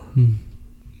enjoyable.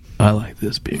 I like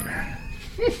this beer.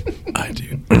 I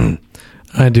do.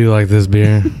 I do like this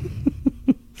beer.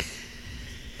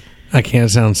 I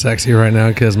can't sound sexy right now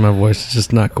because my voice is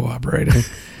just not cooperating.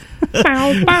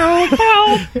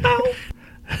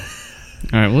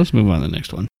 All right, well, let's move on to the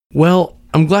next one. Well,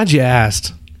 I'm glad you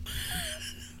asked.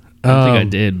 I don't think I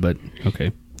did, but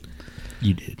okay.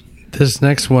 You did. This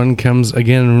next one comes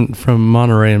again from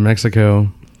Monterrey in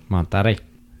Mexico. Monterrey.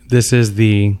 This is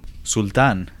the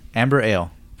Sultan Amber Ale,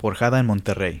 forjada en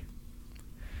Monterrey.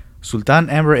 Sultan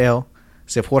Amber Ale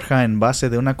se forja en base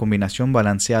de una combinación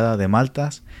balanceada de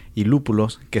maltas y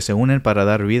lúpulos que se unen para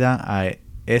dar vida a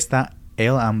esta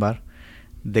ale ámbar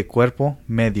de cuerpo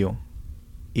medio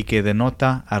y que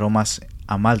denota aromas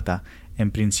a malta,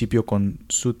 en principio con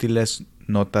sutiles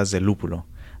notas de lúpulo,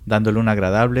 dándole un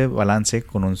agradable balance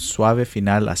con un suave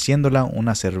final, haciéndola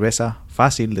una cerveza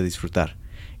fácil de disfrutar,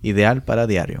 ideal para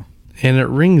diario. and it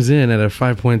rings in at a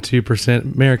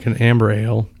 5.2% American Amber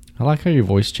Ale. I like how your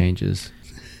voice changes.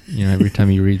 You know, every time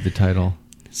you read the title.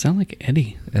 Sound like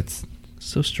Eddie. That's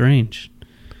So strange.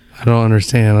 I don't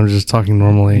understand. I'm just talking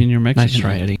normally. And your Mexican, nice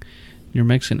try, Eddie. Your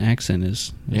Mexican accent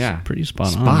is Yeah. pretty spot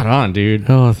on. Spot on, dude.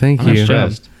 Oh, thank I'm you.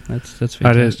 impressed. That's I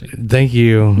fantastic. did, thank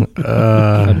you.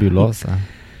 Fabulosa.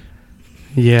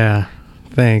 Yeah,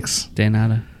 thanks. De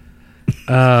nada.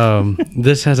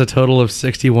 This has a total of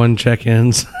 61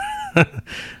 check-ins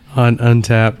on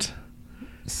Untapped.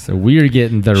 So we're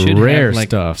getting the Should rare have like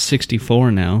stuff.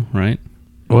 64 now, right?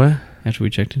 What? After we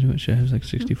checked into it, should have like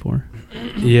 64.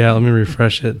 Yeah, let me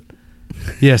refresh it.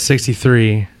 Yeah,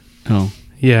 63. Oh,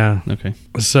 Yeah. okay.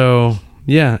 So,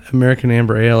 yeah, American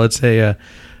Amber Ale. It's a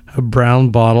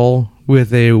brown bottle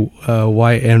with a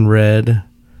white and red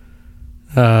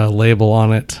label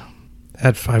on it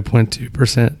at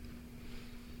 5.2%.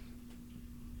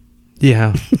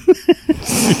 Yeah.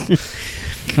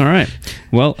 All right.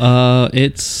 Well,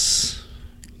 it's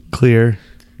Clear.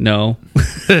 no.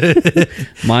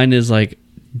 Mine is like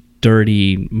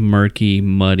dirty, murky,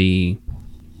 muddy.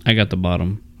 I got the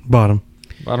bottom. Bottom.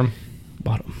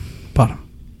 Bottom. Bottom.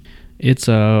 It's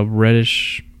a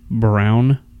reddish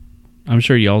brown. I'm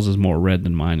sure y'all's is more red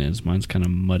than mine is. Mine's kind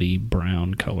of muddy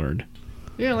brown colored.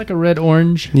 Yeah, like a red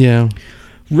orange. Yeah.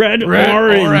 Red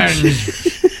orange.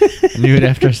 I knew it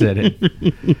after I said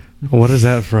it. What is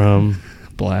that from?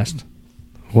 Blast.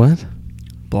 What?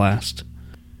 Blast.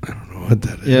 I don't know what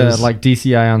that is. Yeah, like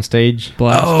DCI on stage.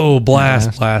 Blast. Oh,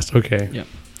 Blast. Okay. Yep.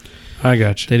 I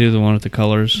got you. They do the one with the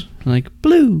colors. Like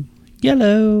blue,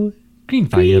 yellow, Green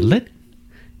violet.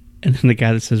 and then the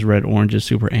guy that says red orange is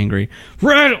super angry.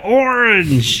 Red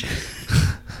orange.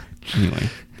 Anyway,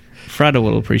 Fredo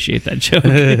will appreciate that joke.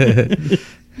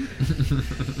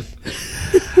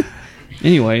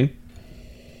 Anyway,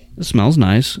 it smells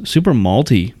nice. Super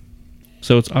malty.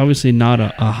 So it's obviously not a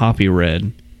hoppy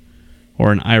red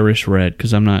or an Irish red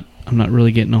because I'm not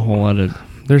really getting a whole lot of.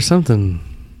 There's something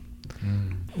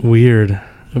weird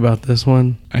about this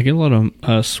one. I get a lot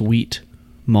of sweet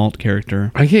malt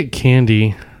character. I get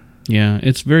candy. Yeah,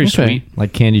 it's very sweet.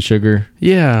 Like candy sugar.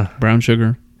 Yeah. Brown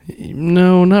sugar.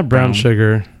 No, not brown Brown.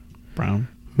 sugar. Brown.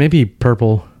 Maybe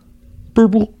purple.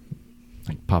 Purple.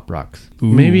 Like Pop Rocks.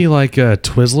 Maybe like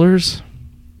Twizzlers.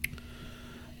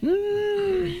 No,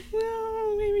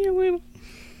 maybe a little.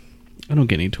 I don't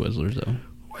get any Twizzlers though.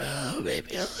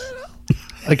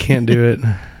 I can't do it.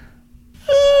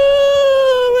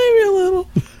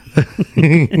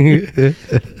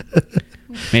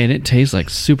 Man, it tastes like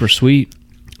super sweet.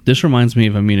 This reminds me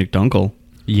of a Munich Dunkel.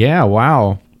 Yeah,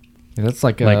 wow. That's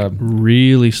like a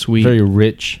Really sweet. very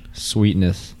rich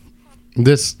sweetness.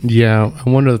 This, yeah, I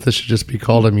wonder if this should just be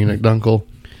called a Munich Dunkel.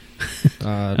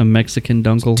 A Mexican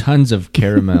Dunkel. Tons of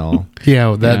caramel.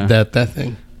 Yeah, Yeah. that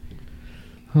thing.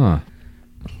 Huh.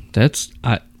 That's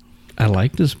I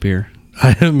like this beer.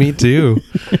 Me too.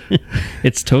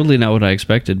 It's totally not what I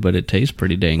expected, but it tastes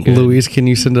pretty dang good. Louise, can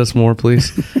you send us more,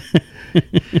 please?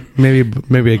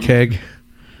 maybe a keg.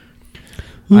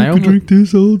 I could drink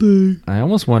this all day. I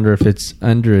almost wonder if it's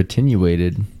under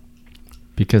attenuated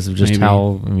because of just Maybe.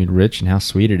 how rich and how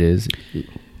sweet it is.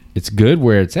 It's good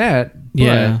where it's at. But,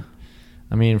 Yeah.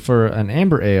 I mean, for an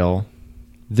amber ale,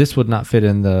 this would not fit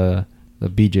in the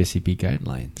BJCP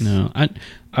guidelines. No,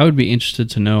 I would be interested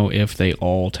to know if they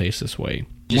all taste this way.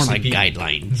 More like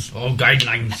guidelines. Oh,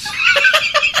 guidelines.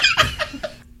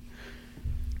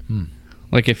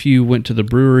 Like if you went to the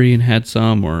brewery and had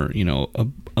some, or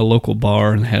a local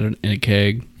bar and had it in a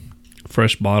keg,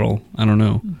 fresh bottle. I don't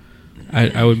know.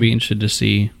 I would be interested to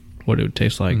see what it would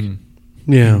taste like.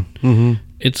 Yeah. Mm-hmm.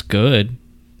 It's good.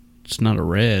 It's not a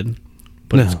red,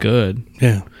 but it's No. good.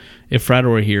 Yeah. If Frado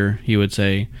were here, he would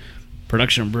say,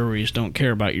 production breweries don't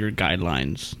care about your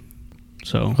guidelines.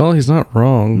 So, Well, he's not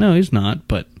wrong. no, he's not,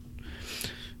 but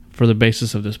for the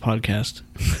basis of this podcast,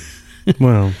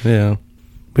 Well, yeah.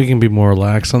 We can be more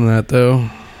lax on that, though.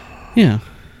 yeah.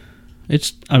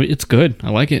 it's good. I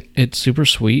like it. It's super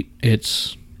sweet.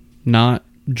 It's not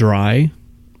dry.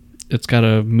 It's got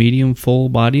a medium full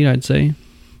body, I'd say.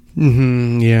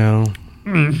 Yeah.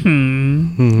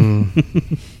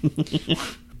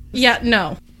 Yeah,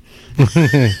 no.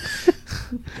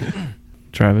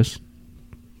 Travis?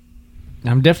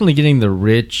 I'm definitely getting the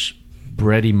rich,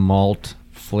 bready malt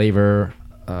flavor.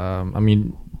 I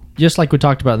mean, just like we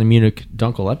talked about in the Munich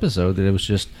Dunkel episode, that it was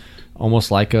just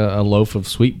almost like a loaf of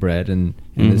sweet bread, and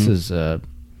this is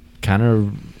kind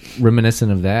of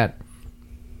reminiscent of that.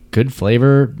 Good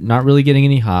flavor, not really getting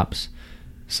any hops.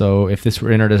 So if this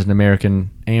were entered as an American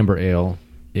amber ale,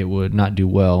 it would not do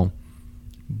well.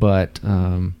 But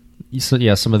some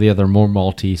of the other more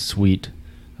malty, sweet,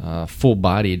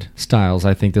 full-bodied styles,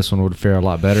 I think this one would fare a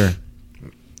lot better.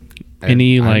 I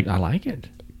like it.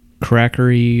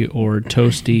 Crackery or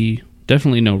toasty.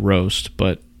 Definitely no roast,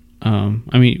 but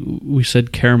I mean, we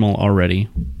said caramel already,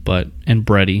 and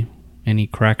bready. Any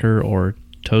cracker or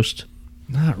toast?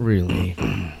 Not really.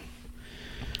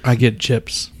 I get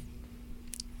chips.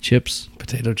 Chips?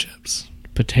 Potato chips.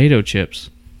 Potato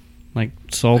chips. Like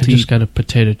I salty. just got a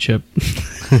potato chip.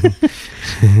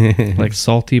 Like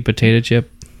salty potato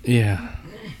chip. Yeah.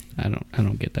 I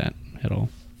don't get that at all.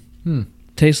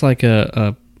 Tastes like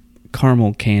a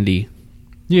caramel candy.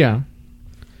 Yeah.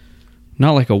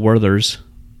 Not like a Werther's.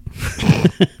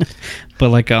 But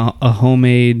like a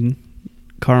homemade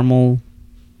caramel,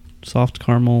 soft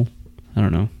caramel. I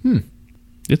don't know.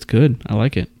 It's good. I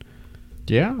like it.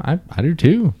 Yeah, I do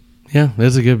too. Yeah,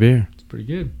 it's a good beer. It's pretty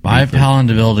good. My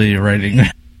palatability rating.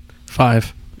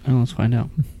 5. Oh, let's find out.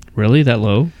 Really? That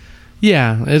low?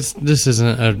 Yeah, this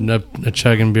isn't a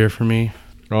chugging beer for me.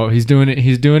 Oh, he's doing it.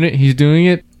 He's doing it. He's doing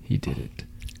it. He did it.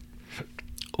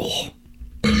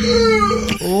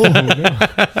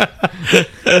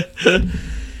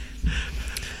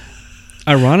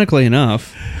 Ironically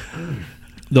enough,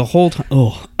 the whole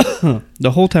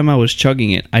time I was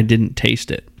chugging it, I didn't taste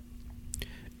it.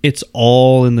 It's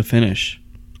all in the finish.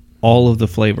 All of the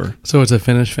flavor. So it's a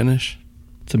finish?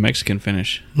 It's a Mexican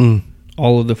finish.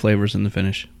 All of the flavors in the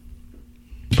finish.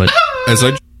 But As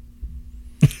I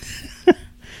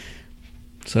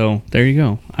so there you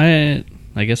go. I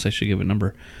guess I should give it a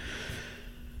number.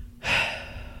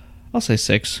 I'll say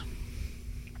 6.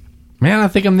 Man, I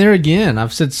think I'm there again.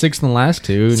 I've said 6 in the last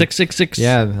two. 6.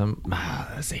 Yeah,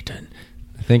 Satan.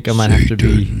 I think I might have to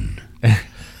be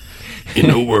in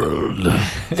a world.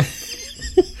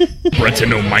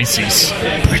 Brettanomyces.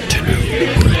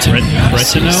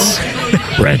 Brettanomyces.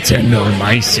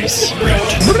 Brettanomyces.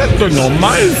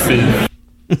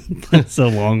 That's a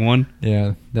long one.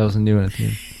 Yeah, that was a new one at the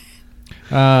end.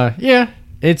 Yeah,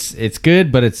 it's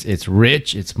good, but it's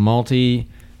rich, it's malty.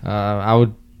 I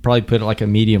would probably put it like a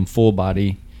medium full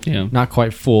body. Yeah. Not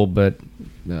quite full, but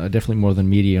definitely more than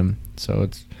medium. So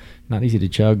it's not easy to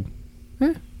chug.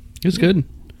 It's good.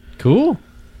 Cool.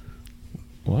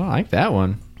 Well, I like that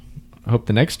one. I hope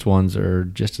the next ones are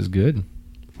just as good.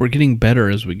 We're getting better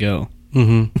as we go.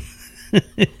 Mm-hmm.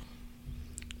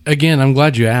 Again, I'm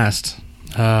glad you asked.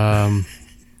 So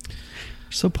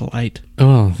polite.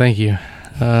 Oh, thank you.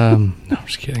 No, I'm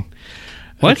just kidding.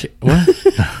 What? Okay, what?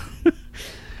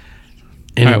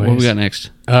 All right, what we got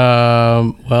next?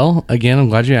 Well, again, I'm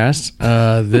glad you asked.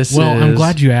 I'm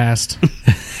glad you asked.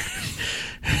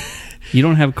 You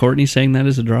don't have Courtney saying that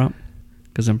as a drop?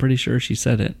 Because I'm pretty sure she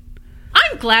said it.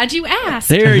 I'm glad you asked.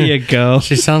 There you go.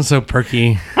 She sounds so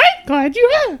perky. I'm glad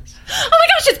you asked. Oh my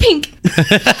gosh, it's pink.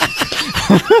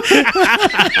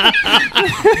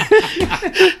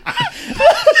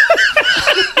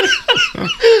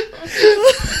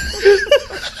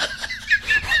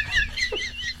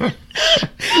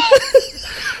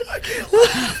 I can't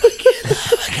laugh.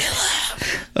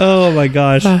 Oh my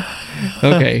gosh.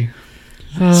 Okay.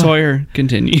 Sawyer,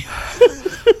 continue.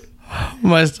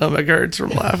 My stomach hurts from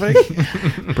laughing.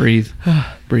 Breathe.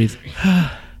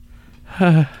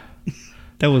 That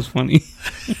was funny.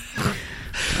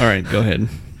 All right, go ahead.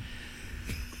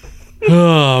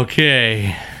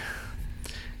 Okay.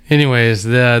 Anyways,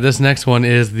 this next one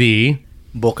is the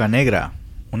Bocanegra,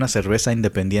 una cerveza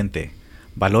independiente.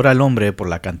 Valora al hombre por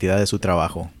la cantidad de su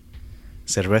trabajo.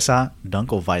 Cerveza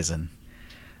Dunkel Weizen.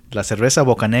 La cerveza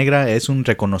Bocanegra es un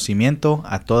reconocimiento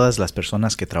a todas las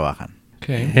personas que trabajan.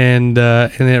 Okay. And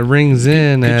it rings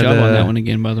in. Good job on that one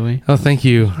again, by the way. Oh, thank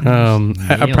you.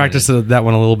 I practiced that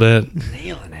one a little bit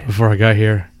before I got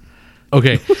here.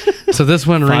 Okay, so this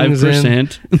one rings 5%. in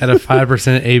at a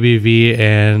 5% ABV,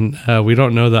 and we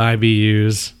don't know the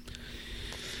IBUs.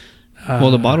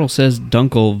 Well, the bottle says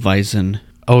Dunkel Weizen.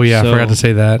 Oh yeah, So- I forgot to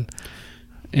say that.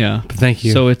 Yeah. But thank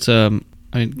you. So it's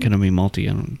I'm gonna be malty.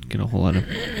 I don't get a whole lot of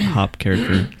hop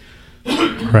character.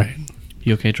 Right.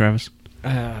 You okay, Travis?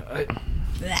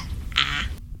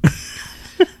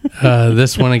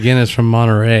 This one again is from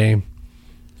Monterey,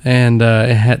 and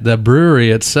it had the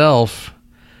brewery itself,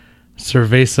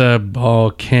 Cerveza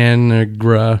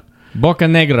Bocanegra.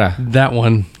 That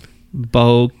one.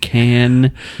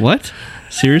 Bocan. What?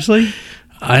 Seriously?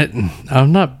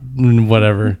 I'm not.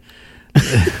 Whatever.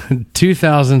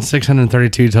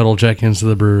 2,632 total check-ins to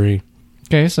the brewery.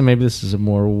 Okay, so maybe this is a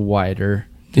more wider,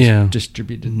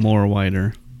 distributed, more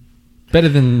wider. Better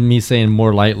than me saying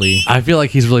more lightly. I feel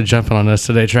like he's really jumping on us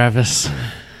today, Travis.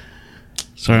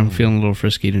 Sorry, I'm feeling a little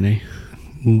frisky today.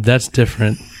 That's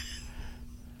different.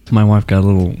 My wife got a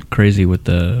little crazy with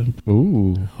the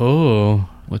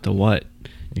with the what?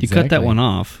 You cut that one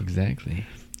off. Exactly.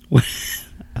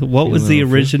 What was the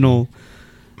original?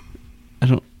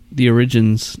 The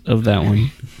origins of that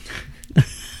one.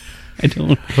 I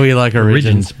don't. We like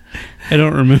origins. I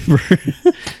don't remember.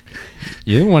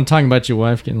 You didn't want to talk about your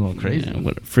wife getting a little crazy. Yeah,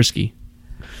 what frisky.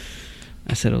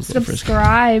 I said I was a little frisky.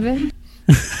 Subscribe.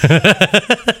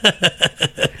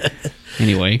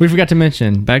 Anyway, we forgot to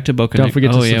mention. Back to Bocanegra. Don't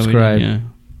forget to subscribe.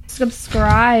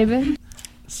 Subscribe.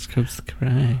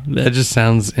 Subscribe. That just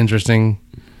sounds interesting.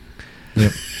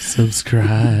 Yep.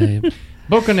 Subscribe.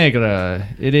 Bocanegra.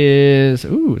 It is.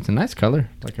 Ooh, it's a nice color.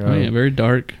 Like a very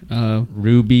dark,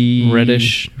 ruby,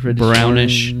 reddish,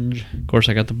 brownish. Orange. Of course,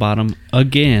 I got the bottom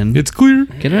again. It's clear.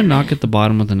 Get a knock at the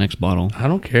bottom of the next bottle. I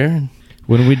don't care.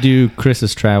 When we do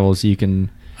Chris's travels, you can.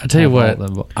 I tell you what.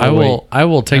 I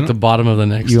will take the bottom of the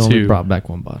next. You only brought back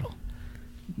one bottle.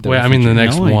 Wait, I mean the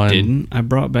next one. I didn't. I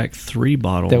brought back 3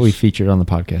 bottles that we featured on the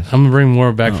podcast. I'm gonna bring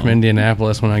more back from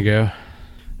Indianapolis when I go.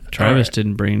 Travis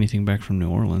didn't bring anything back from New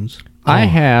Orleans. I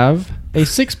have a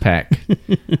 6-pack,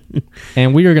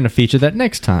 and we are going to feature that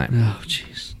next time. Oh,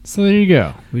 jeez. So there you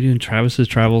go. We doing Travis's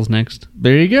travels next?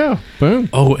 There you go. Boom.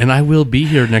 Oh, and I will be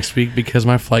here next week because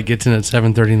my flight gets in at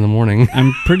 7:30 in the morning.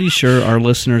 I'm pretty sure our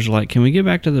listeners are like, can we get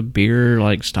back to the beer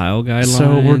style guidelines?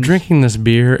 So we're drinking this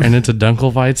beer, and it's a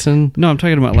Dunkel Weizen. No, I'm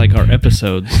talking about our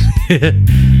episodes.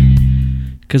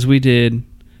 Because we did.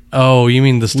 Oh, you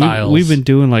mean the styles? We've been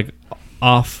doing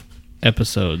off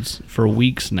episodes for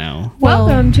weeks now.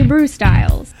 Welcome to Brew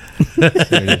Styles.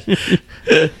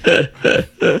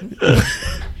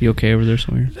 You okay over there,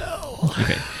 Sawyer? No.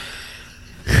 Okay.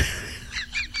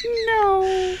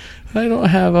 No. I don't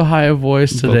have a high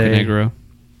voice today. Bocanegra.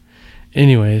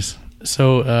 Anyways,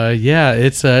 so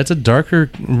it's a darker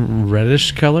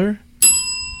reddish color.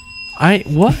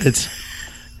 It's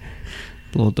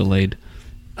a little delayed.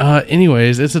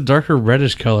 Anyways, it's a darker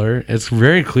reddish color. It's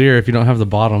very clear if you don't have the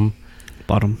bottom.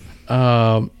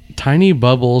 Tiny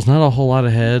bubbles, not a whole lot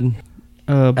of head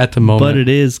at the moment. But it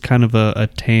is kind of a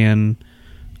tan,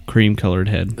 cream-colored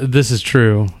head. This is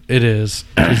true. It is.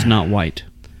 It's not white.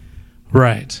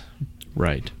 Right.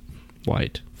 White.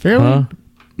 Fairly.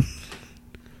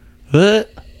 No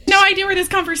idea where this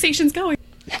conversation's going.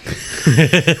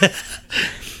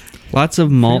 Lots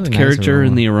of malt Fairly character nice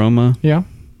in the aroma. Yeah.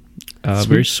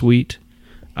 Very sweet.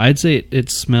 I'd say it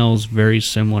smells very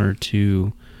similar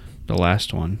to the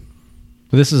last one.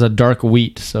 This is a dark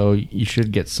wheat, so you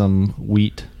should get some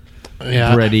wheat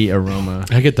bready aroma.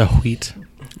 I get the wheat.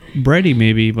 Bready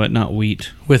maybe, but not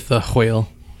wheat. With the whale.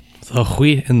 The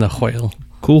wheat and the whale.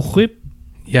 Cool whip?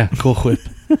 Yeah, cool whip.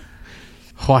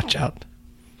 Watch out.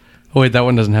 Oh, wait, that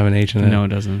one doesn't have an H in it. No, it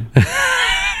doesn't.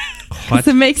 Because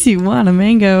it makes you want a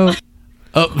mango.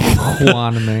 Oh,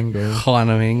 Juana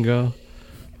Mango.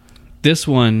 This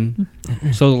one,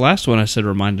 so the last one I said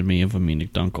reminded me of a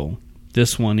Munich Dunkel.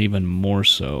 This one even more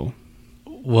so.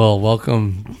 Well,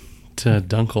 welcome to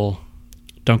Dunkel.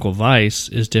 Dunkel Weiss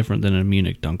is different than a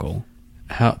Munich Dunkel.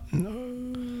 How?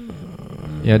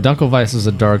 Yeah, Dunkel Weiss is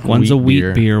a dark One's wheat a wheat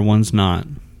beer. beer, one's not.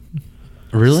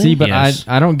 Really? See, but Yes.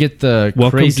 I don't get the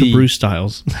Welcome crazy... to Brew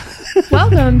Styles.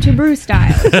 Welcome to Brew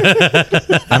Styles.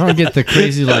 I don't get the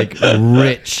crazy,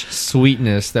 rich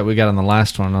sweetness that we got on the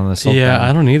last one on the Sultan. Yeah,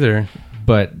 I don't either.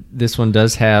 But this one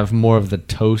does have more of the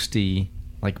toasty,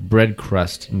 bread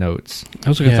crust notes. I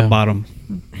also got the bottom.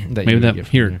 That Maybe you that get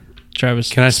from here, Travis.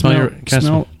 Can I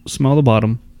smell smell the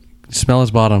bottom? Smell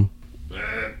his bottom.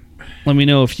 Let me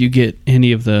know if you get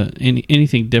any of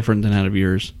anything different than out of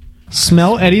yours.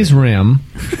 Smell Eddie's rim.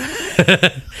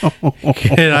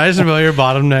 Can I smell your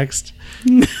bottom next?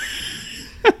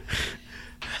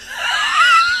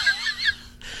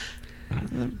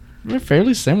 They're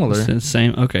fairly similar. It's the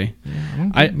same. Okay.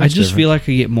 Yeah, I just feel like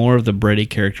I get more of the bready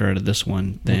character out of this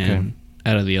one than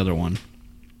out of the other one.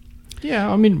 Yeah,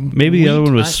 I mean... Maybe the other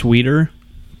one was sweeter.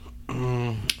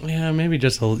 Yeah, maybe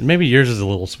maybe yours is a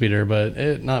little sweeter,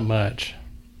 but not much.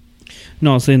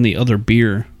 No, I was saying the other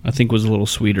beer I think was a little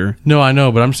sweeter. No, I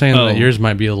know, but I'm saying that yours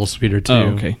might be a little sweeter too.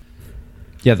 Oh, okay.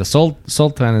 Yeah, the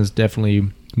Sultan is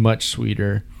definitely much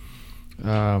sweeter.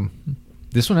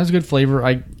 This one has good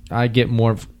flavor. I get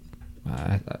more.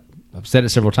 I've said it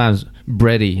several times.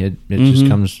 Bready. It just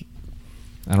comes.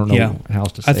 I don't know how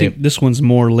else to say I think it. this one's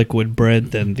more liquid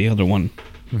bread than the other one.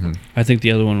 Mm-hmm. I think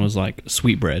the other one was like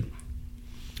sweet bread.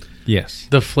 Yes.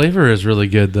 The flavor is really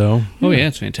good, though. Oh yeah,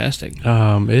 it's fantastic.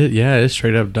 It's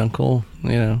straight up Dunkel.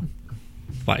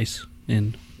 Weiss.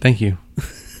 And thank you.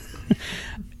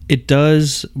 It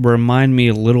does remind me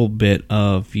a little bit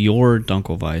of your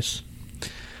Dunkel Weiss.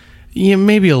 Yeah,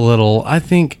 maybe a little. I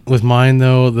think with mine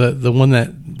though, the one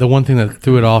thing that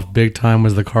threw it off big time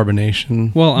was the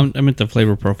carbonation. Well, I meant the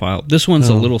flavor profile. This one's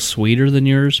a little sweeter than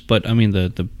yours, but I mean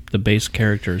the base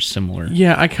character is similar.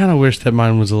 Yeah, I kind of wish that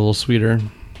mine was a little sweeter.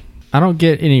 I don't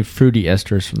get any fruity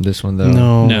esters from this one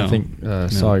though. No. I think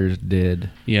Sawyer's did.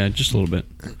 Yeah, just a little bit.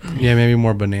 Yeah, maybe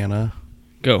more banana.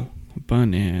 Go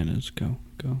bananas, go.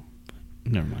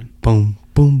 Never mind. Boom,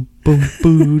 boom, boom,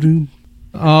 boo, doo.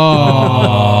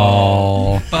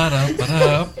 Oh.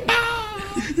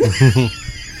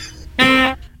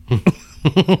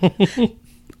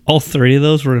 All three of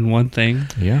those were in one thing.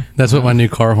 Yeah. That's what my new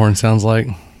car horn sounds like.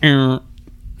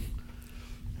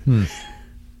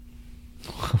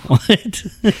 What?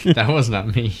 That was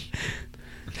not me.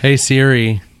 Hey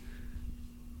Siri.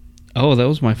 Oh, that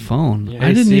was my phone. Yeah,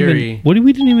 I didn't Siri. even. What did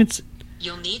we didn't even?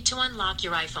 You'll need to unlock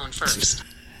your iPhone first.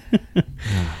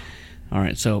 All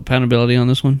right, so poundability on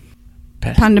this one.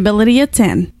 Poundability at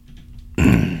 10.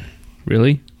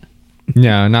 Really?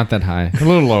 No, not that high. A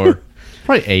little lower.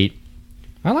 Probably 8.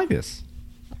 I like this.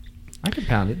 I can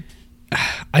pound it.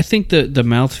 I think the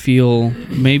mouthfeel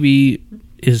maybe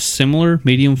is similar,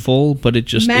 medium full, but it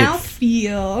just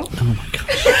Mouthfeel. oh my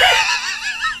gosh!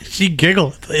 She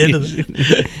giggled at the end of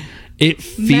it. It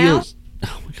feels.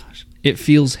 Oh my gosh! It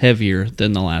feels heavier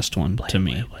than the last one to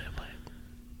me.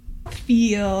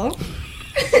 Feel.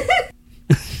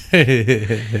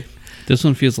 This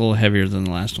one feels a little heavier than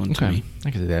the last one to me.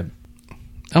 I can see that.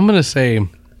 I'm gonna say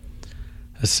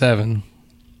a 7.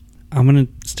 I'm gonna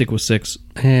stick with 6.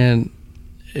 And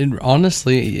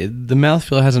honestly, the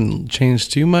mouthfeel hasn't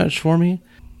changed too much for me.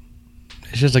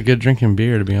 It's just a good drinking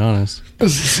beer, to be honest.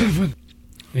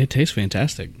 It tastes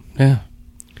fantastic. Yeah.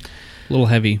 A little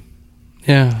heavy.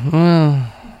 Yeah.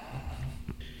 Well,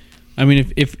 I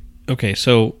mean, if okay,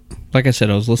 so like I said,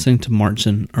 I was listening to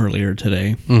Martzen earlier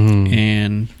today, mm-hmm.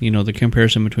 and the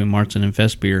comparison between Martzen and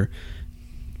Fest beer,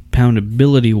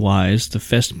 poundability wise, the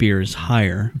Fest beer is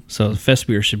higher, so the Fest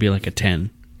beer should be like a 10.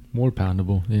 More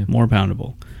poundable. Yeah. More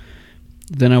poundable.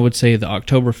 Then I would say the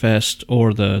Oktoberfest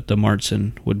or the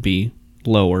Martzen would be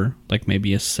lower, like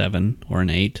maybe a 7 or an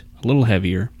 8, a little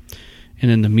heavier. And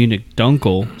then the Munich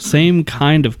Dunkel, same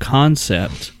kind of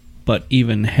concept, but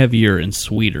even heavier and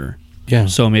sweeter. yeah.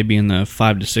 So maybe in the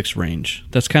 5 to 6 range.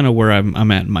 That's kind of where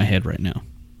I'm at in my head right now.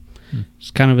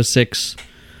 It's kind of a 6.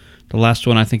 The last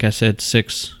one I think I said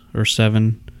 6 or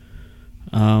 7.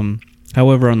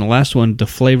 However, on the last one, the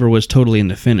flavor was totally in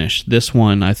the finish. This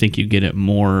one, I think you get it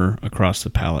more across the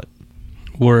palate.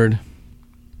 Word.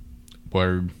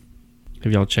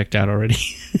 Have y'all checked out already?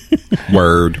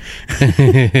 Word.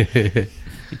 You're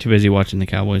too busy watching the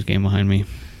Cowboys game behind me.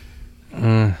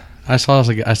 I saw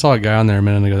a guy on there a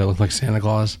minute ago that looked like Santa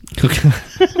Claus.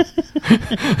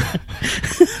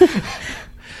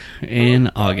 In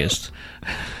August.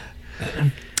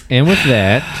 And with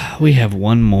that, We have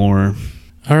one more.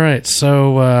 All right,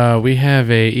 so we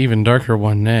have a even darker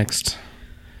one next,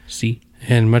 See?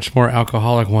 and much more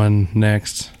alcoholic one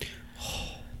next.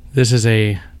 This is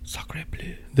the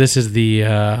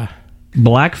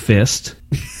Black Fist.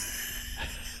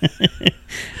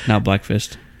 Not Black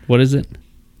Fist. What is it?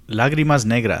 Lágrimas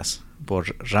Negras por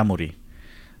Ramuri.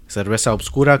 Cerveza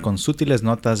obscura con sutiles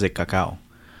notas de cacao.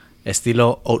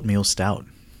 Estilo Oatmeal Stout.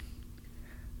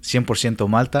 100%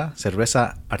 malta,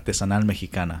 cerveza artesanal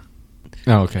mexicana.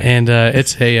 oh, okay. and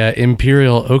it's a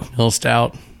Imperial Oatmeal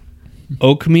Stout.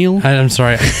 Oatmeal? I'm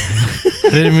sorry, I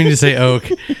didn't mean to say oak.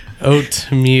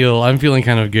 Oatmeal. I'm feeling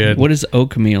kind of good. What is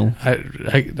oatmeal? I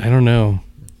don't know.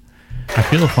 I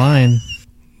feel fine.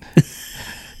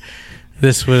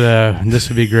 This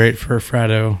would be great for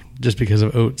Fratto just because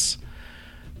of oats.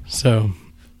 So,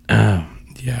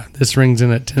 yeah, this rings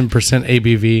in at 10%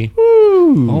 ABV.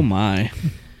 Oh my.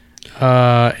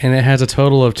 And it has a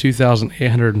total of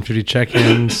 2,850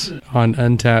 check-ins on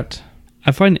Untappd.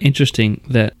 I find it interesting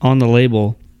that on the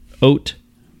label, oat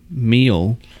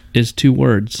meal is 2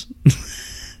 words.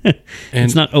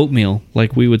 It's not oatmeal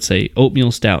like we would say.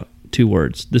 Oatmeal stout, 2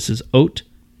 words. This is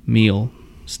oatmeal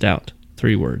stout,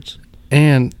 3 words.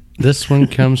 And this one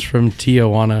comes from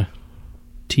Tijuana.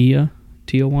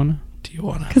 Tijuana?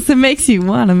 Because it makes you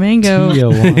want a mango.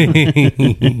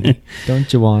 Tijuana.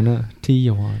 Don't you wanna?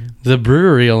 Tijuana. The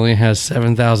brewery only has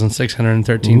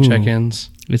 7,613 check-ins.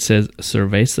 It says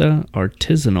Cerveza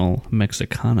Artisanal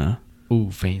Mexicana.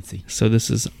 Ooh, fancy. So this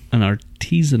is an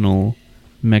artisanal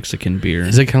Mexican beer.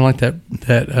 Is it kind of like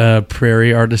that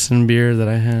Prairie Artisan beer that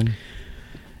I had?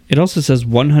 It also says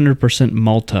 100%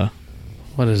 Malta.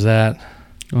 What is that?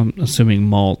 I'm assuming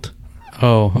malt.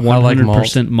 Oh, 100% I like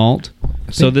malt. malt.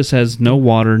 So this has no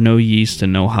water, no yeast,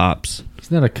 and no hops.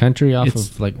 Isn't that a country off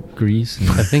of like Greece?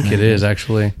 I think it is,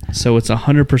 actually. So it's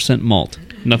 100% malt,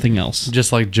 nothing else.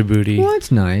 Just like Djibouti. Well,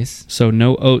 that's nice. So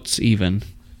no oats even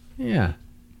Yeah.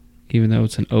 though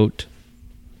it's an oat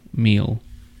meal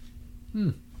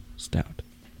stout.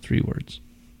 3 words.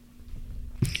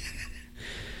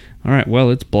 All right, well,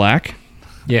 it's black.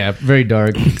 Yeah, very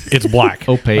dark. It's black.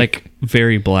 Opaque. Like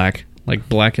very black. Like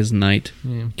black as night.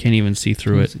 Yeah. Can't even see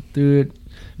through it. Through it.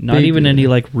 Not Big even good. any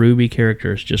like ruby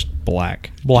characters, just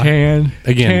black. Black.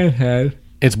 Again, head.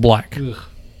 it's black.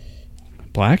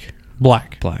 Black?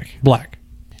 Black. Black. Black.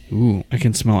 Ooh, I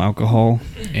can smell alcohol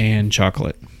and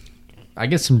chocolate. I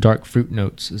get some dark fruit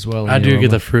notes as well. I do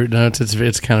get the fruit notes.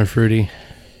 It's kind of fruity.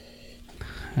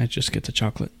 I just get the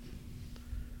chocolate.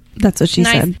 That's what she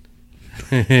Nice.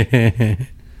 said.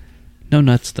 No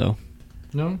nuts though.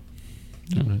 No?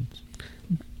 No.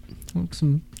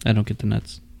 Some I don't get the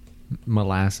nuts.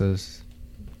 molasses,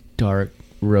 dark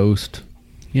roast.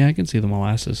 Yeah, I can see the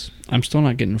molasses. I'm still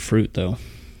not getting fruit though.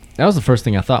 That was the first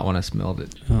thing I thought when I smelled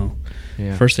it. Oh.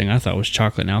 Yeah. First thing I thought was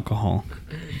chocolate and alcohol.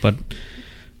 But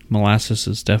molasses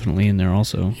is definitely in there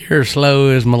also. You're slow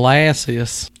as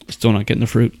molasses. Still not getting the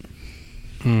fruit.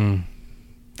 The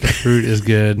fruit is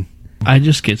good. I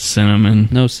just get cinnamon.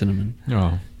 No cinnamon.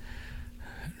 Oh.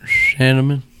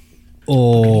 Cinnamon.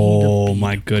 Oh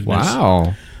my goodness.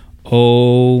 Wow.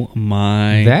 Oh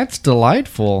my. That's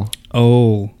delightful.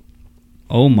 Oh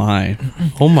my.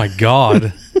 Oh my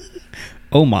god.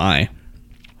 Oh my.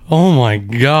 Oh my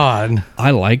god.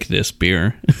 I like this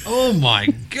beer. Oh my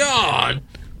god.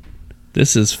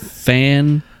 This is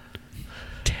fantastic.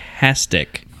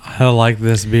 I like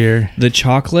this beer. The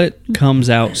chocolate comes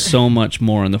out so much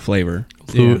more in the flavor.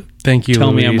 Yeah. Thank you,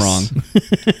 Tell Luis. me I'm wrong.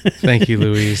 Thank you,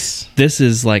 Luis. This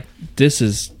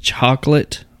is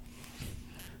chocolate,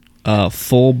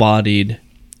 full-bodied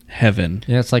heaven.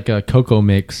 Yeah, it's like a cocoa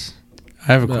mix.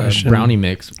 I have a question. Brownie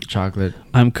mix with chocolate.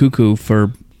 I'm cuckoo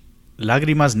for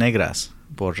Lágrimas Negras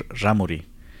por Ramuri.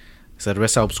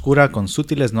 Cerveza obscura con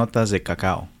sutiles notas de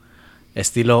cacao.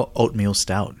 Estilo oatmeal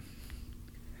stout.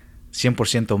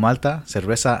 100% malta,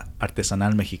 cerveza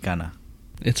artesanal mexicana.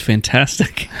 it's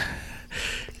fantastic.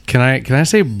 Can I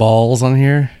say balls on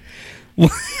here?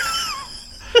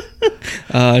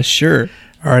 Sure.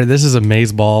 All right, this is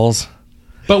Amaze Balls.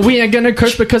 But we ain't gonna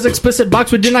curse because explicit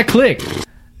box we did not click.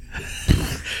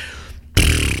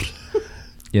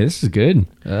 Yeah, this is good.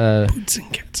 Yeah,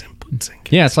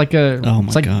 it's like a Oh my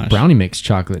it's like gosh. brownie mix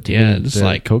chocolate. Too. Yeah, it's The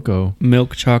like cocoa.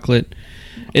 milk chocolate.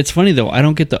 It's funny though. I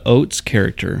don't get the oats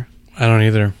character. I don't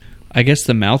either. I guess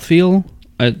the mouthfeel.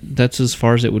 That's as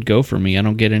far as it would go for me. I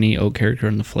don't get any oat character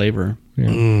in the flavor.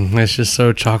 It's just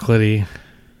so chocolatey.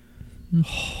 And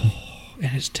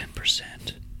it's 10%.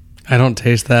 I don't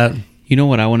taste that. You know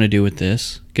what I want to do with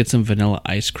this? Get some vanilla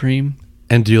ice cream.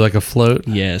 And do like a float?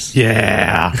 Yes.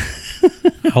 Yeah.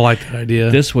 I like that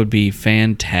idea. This would be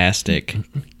fantastic.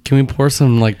 Can we pour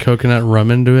some like coconut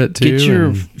rum into it too? Get your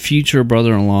And- future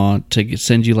brother-in-law to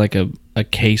send you like a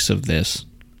case of this.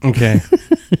 Okay.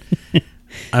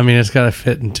 I mean, it's got to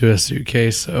fit into a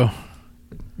suitcase, so.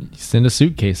 Send a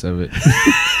suitcase of it.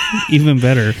 Even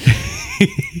better.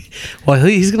 Well,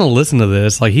 he's going to listen to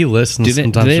this. Like, he listens Do they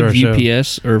sometimes to our have show.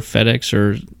 UPS or FedEx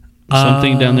or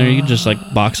something down there? You can just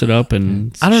like box it up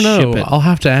and I don't know. ship it. I'll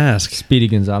have to ask. Speedy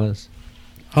Gonzalez.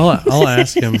 I'll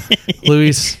ask him.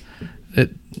 Luis,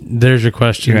 there's your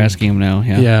question. You're asking him now.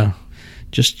 Yeah. Yeah.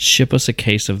 Just ship us a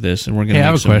case of this, and we're gonna Hey, I make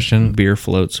have a some question. beer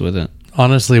floats with it.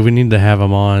 Honestly, we need to have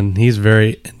him on. He's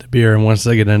very into beer and wants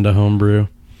to get into homebrew.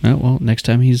 Oh, well, next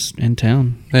time he's in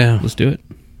town, Yeah. let's do it.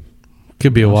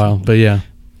 Could be a while, but yeah.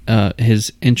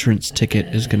 His entrance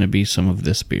ticket is going to be some of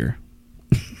this beer.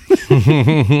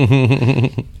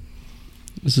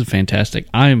 This is fantastic.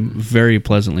 I'm very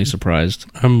pleasantly surprised.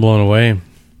 I'm blown away.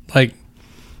 Like,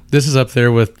 this is up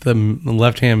there with the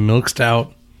left-hand milk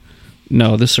stout.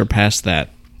 No, this surpassed that.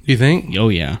 You think? Oh,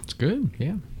 yeah. It's good.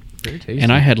 Yeah. Very tasty.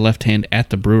 And I had Left Hand at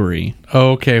the brewery.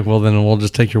 Oh, okay. Well, then we'll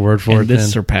just take your word for And it. this Then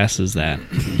surpasses that.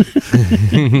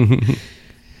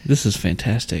 This is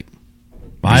fantastic.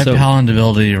 My So-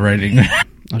 palatability rating. I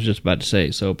was just about to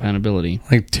say, so poundability.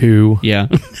 like 2. Yeah.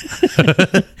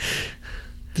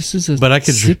 This is a But I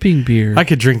could sipping beer. I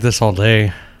could drink this all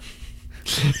day.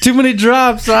 Too many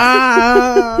drops. Good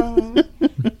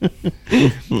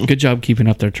job keeping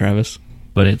up there, Travis.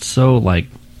 But it's so like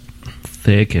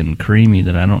thick and creamy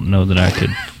that I don't know that I could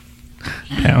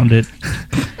pound it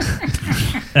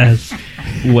as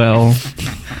well.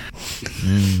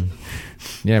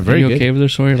 Yeah, Are very you good. okay over there,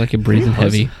 Sawyer? Like you're breathing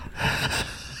heavy.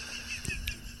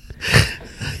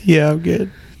 Yeah, I'm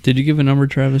good. Did you give a number,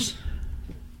 Travis?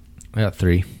 I got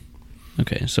 3.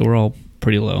 Okay, so we're all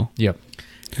pretty low. Yep.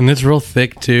 And it's real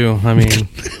thick too. I mean,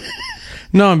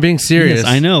 no, I'm being serious. Yes,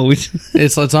 I know.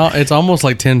 It's almost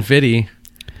like 1050.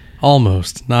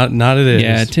 Almost. Not it is.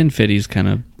 Yeah, 1050's kind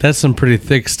of... That's some pretty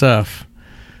thick stuff.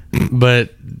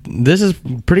 But this is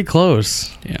pretty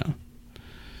close. Yeah.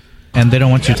 And they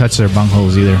don't want you to touch their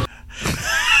bungholes either.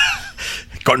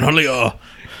 Cornelio.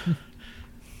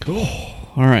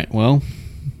 All right, well,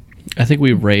 I think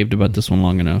we raved about this one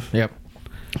long enough. Yep.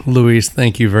 Luis,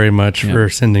 thank you very much Yeah. for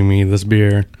sending me this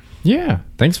beer. Yeah.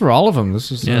 Thanks for all of them.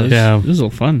 This is This is a little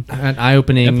fun. an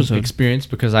eye-opening Episode. experience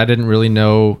because I didn't really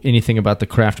know anything about the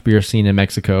craft beer scene in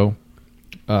Mexico.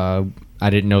 I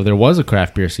didn't know there was a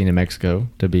craft beer scene in Mexico,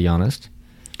 to be honest.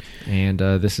 And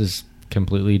this is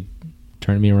completely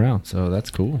turned me around, so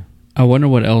that's cool. I wonder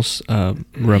what else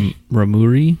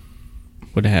Ramuri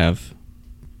would have,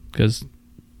 because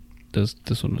this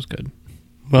one was good.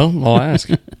 Well, I'll ask.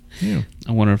 Yeah.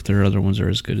 I wonder if there are other ones that are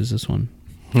as good as this one.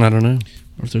 I don't know.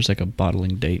 Or if there's like a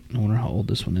bottling date. I wonder how old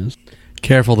this one is.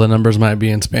 Careful, the numbers might be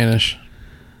in Spanish.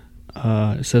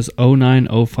 It says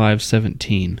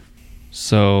 090517.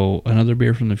 So another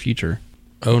beer from the future.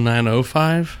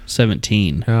 0905?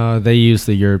 17. They use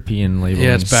the European label.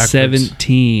 Yeah, it's backwards.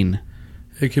 17.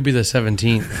 It could be the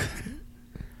 17th.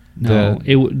 No,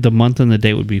 the month and the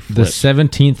date would be the flipped.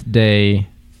 17th day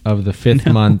of the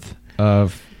 5th month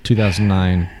of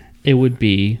 2009. It would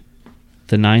be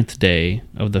the 9th day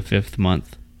of the 5th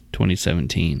month,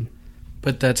 2017.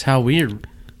 But that's how weird.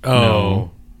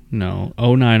 Oh. No.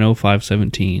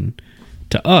 090517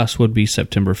 to us would be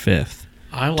September 5th.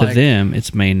 I To like them,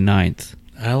 it's May 9th.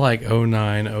 I like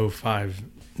 0905.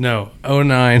 No,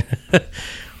 09.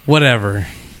 Whatever.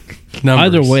 Numbers.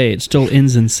 Either way, it still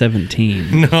ends in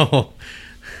 17. No.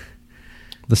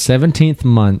 The 17th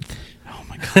month Oh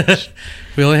my gosh.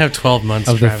 We only have 12 months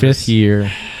of the Travis. 5th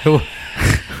year.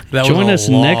 That Join was us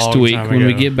a long next week time when we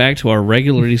ago. get back to our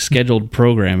regularly scheduled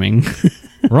programming.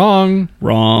 Wrong.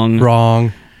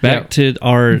 Wrong. Back to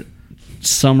our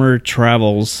summer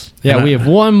travels. Yeah, we have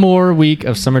one more week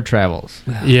of summer travels.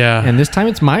 Yeah. And this time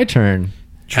it's my turn.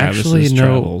 Travis's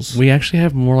travels. We actually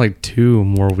have more like 2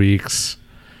 more weeks.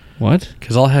 What?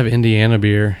 Because I'll have Indiana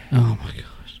beer. Oh my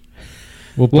gosh.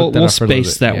 We'll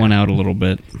space that one out a little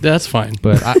bit. That's fine.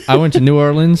 But I went to New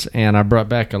Orleans and I brought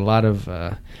back a lot of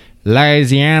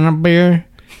Louisiana beer.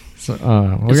 So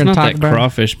we're It's going to not talk that about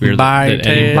crawfish beer Bye, that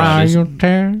Eddie Ted. brought us.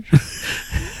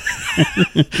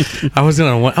 I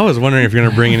was wondering if you're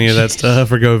gonna bring any of that stuff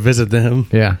or go visit them.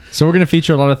 Yeah. So we're going to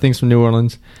feature a lot of things from New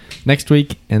Orleans next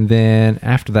week. And then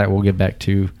after that, we'll get back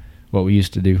to what we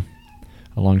used to do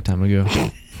a long time ago.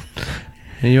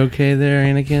 Are you okay there,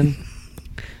 Anakin?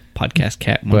 Podcast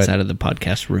cat wants But- out of the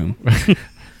podcast room.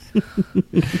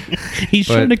 He's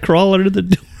trying to crawl under the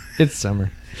door. It's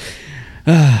summer.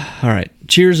 All right.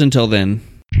 Cheers until then.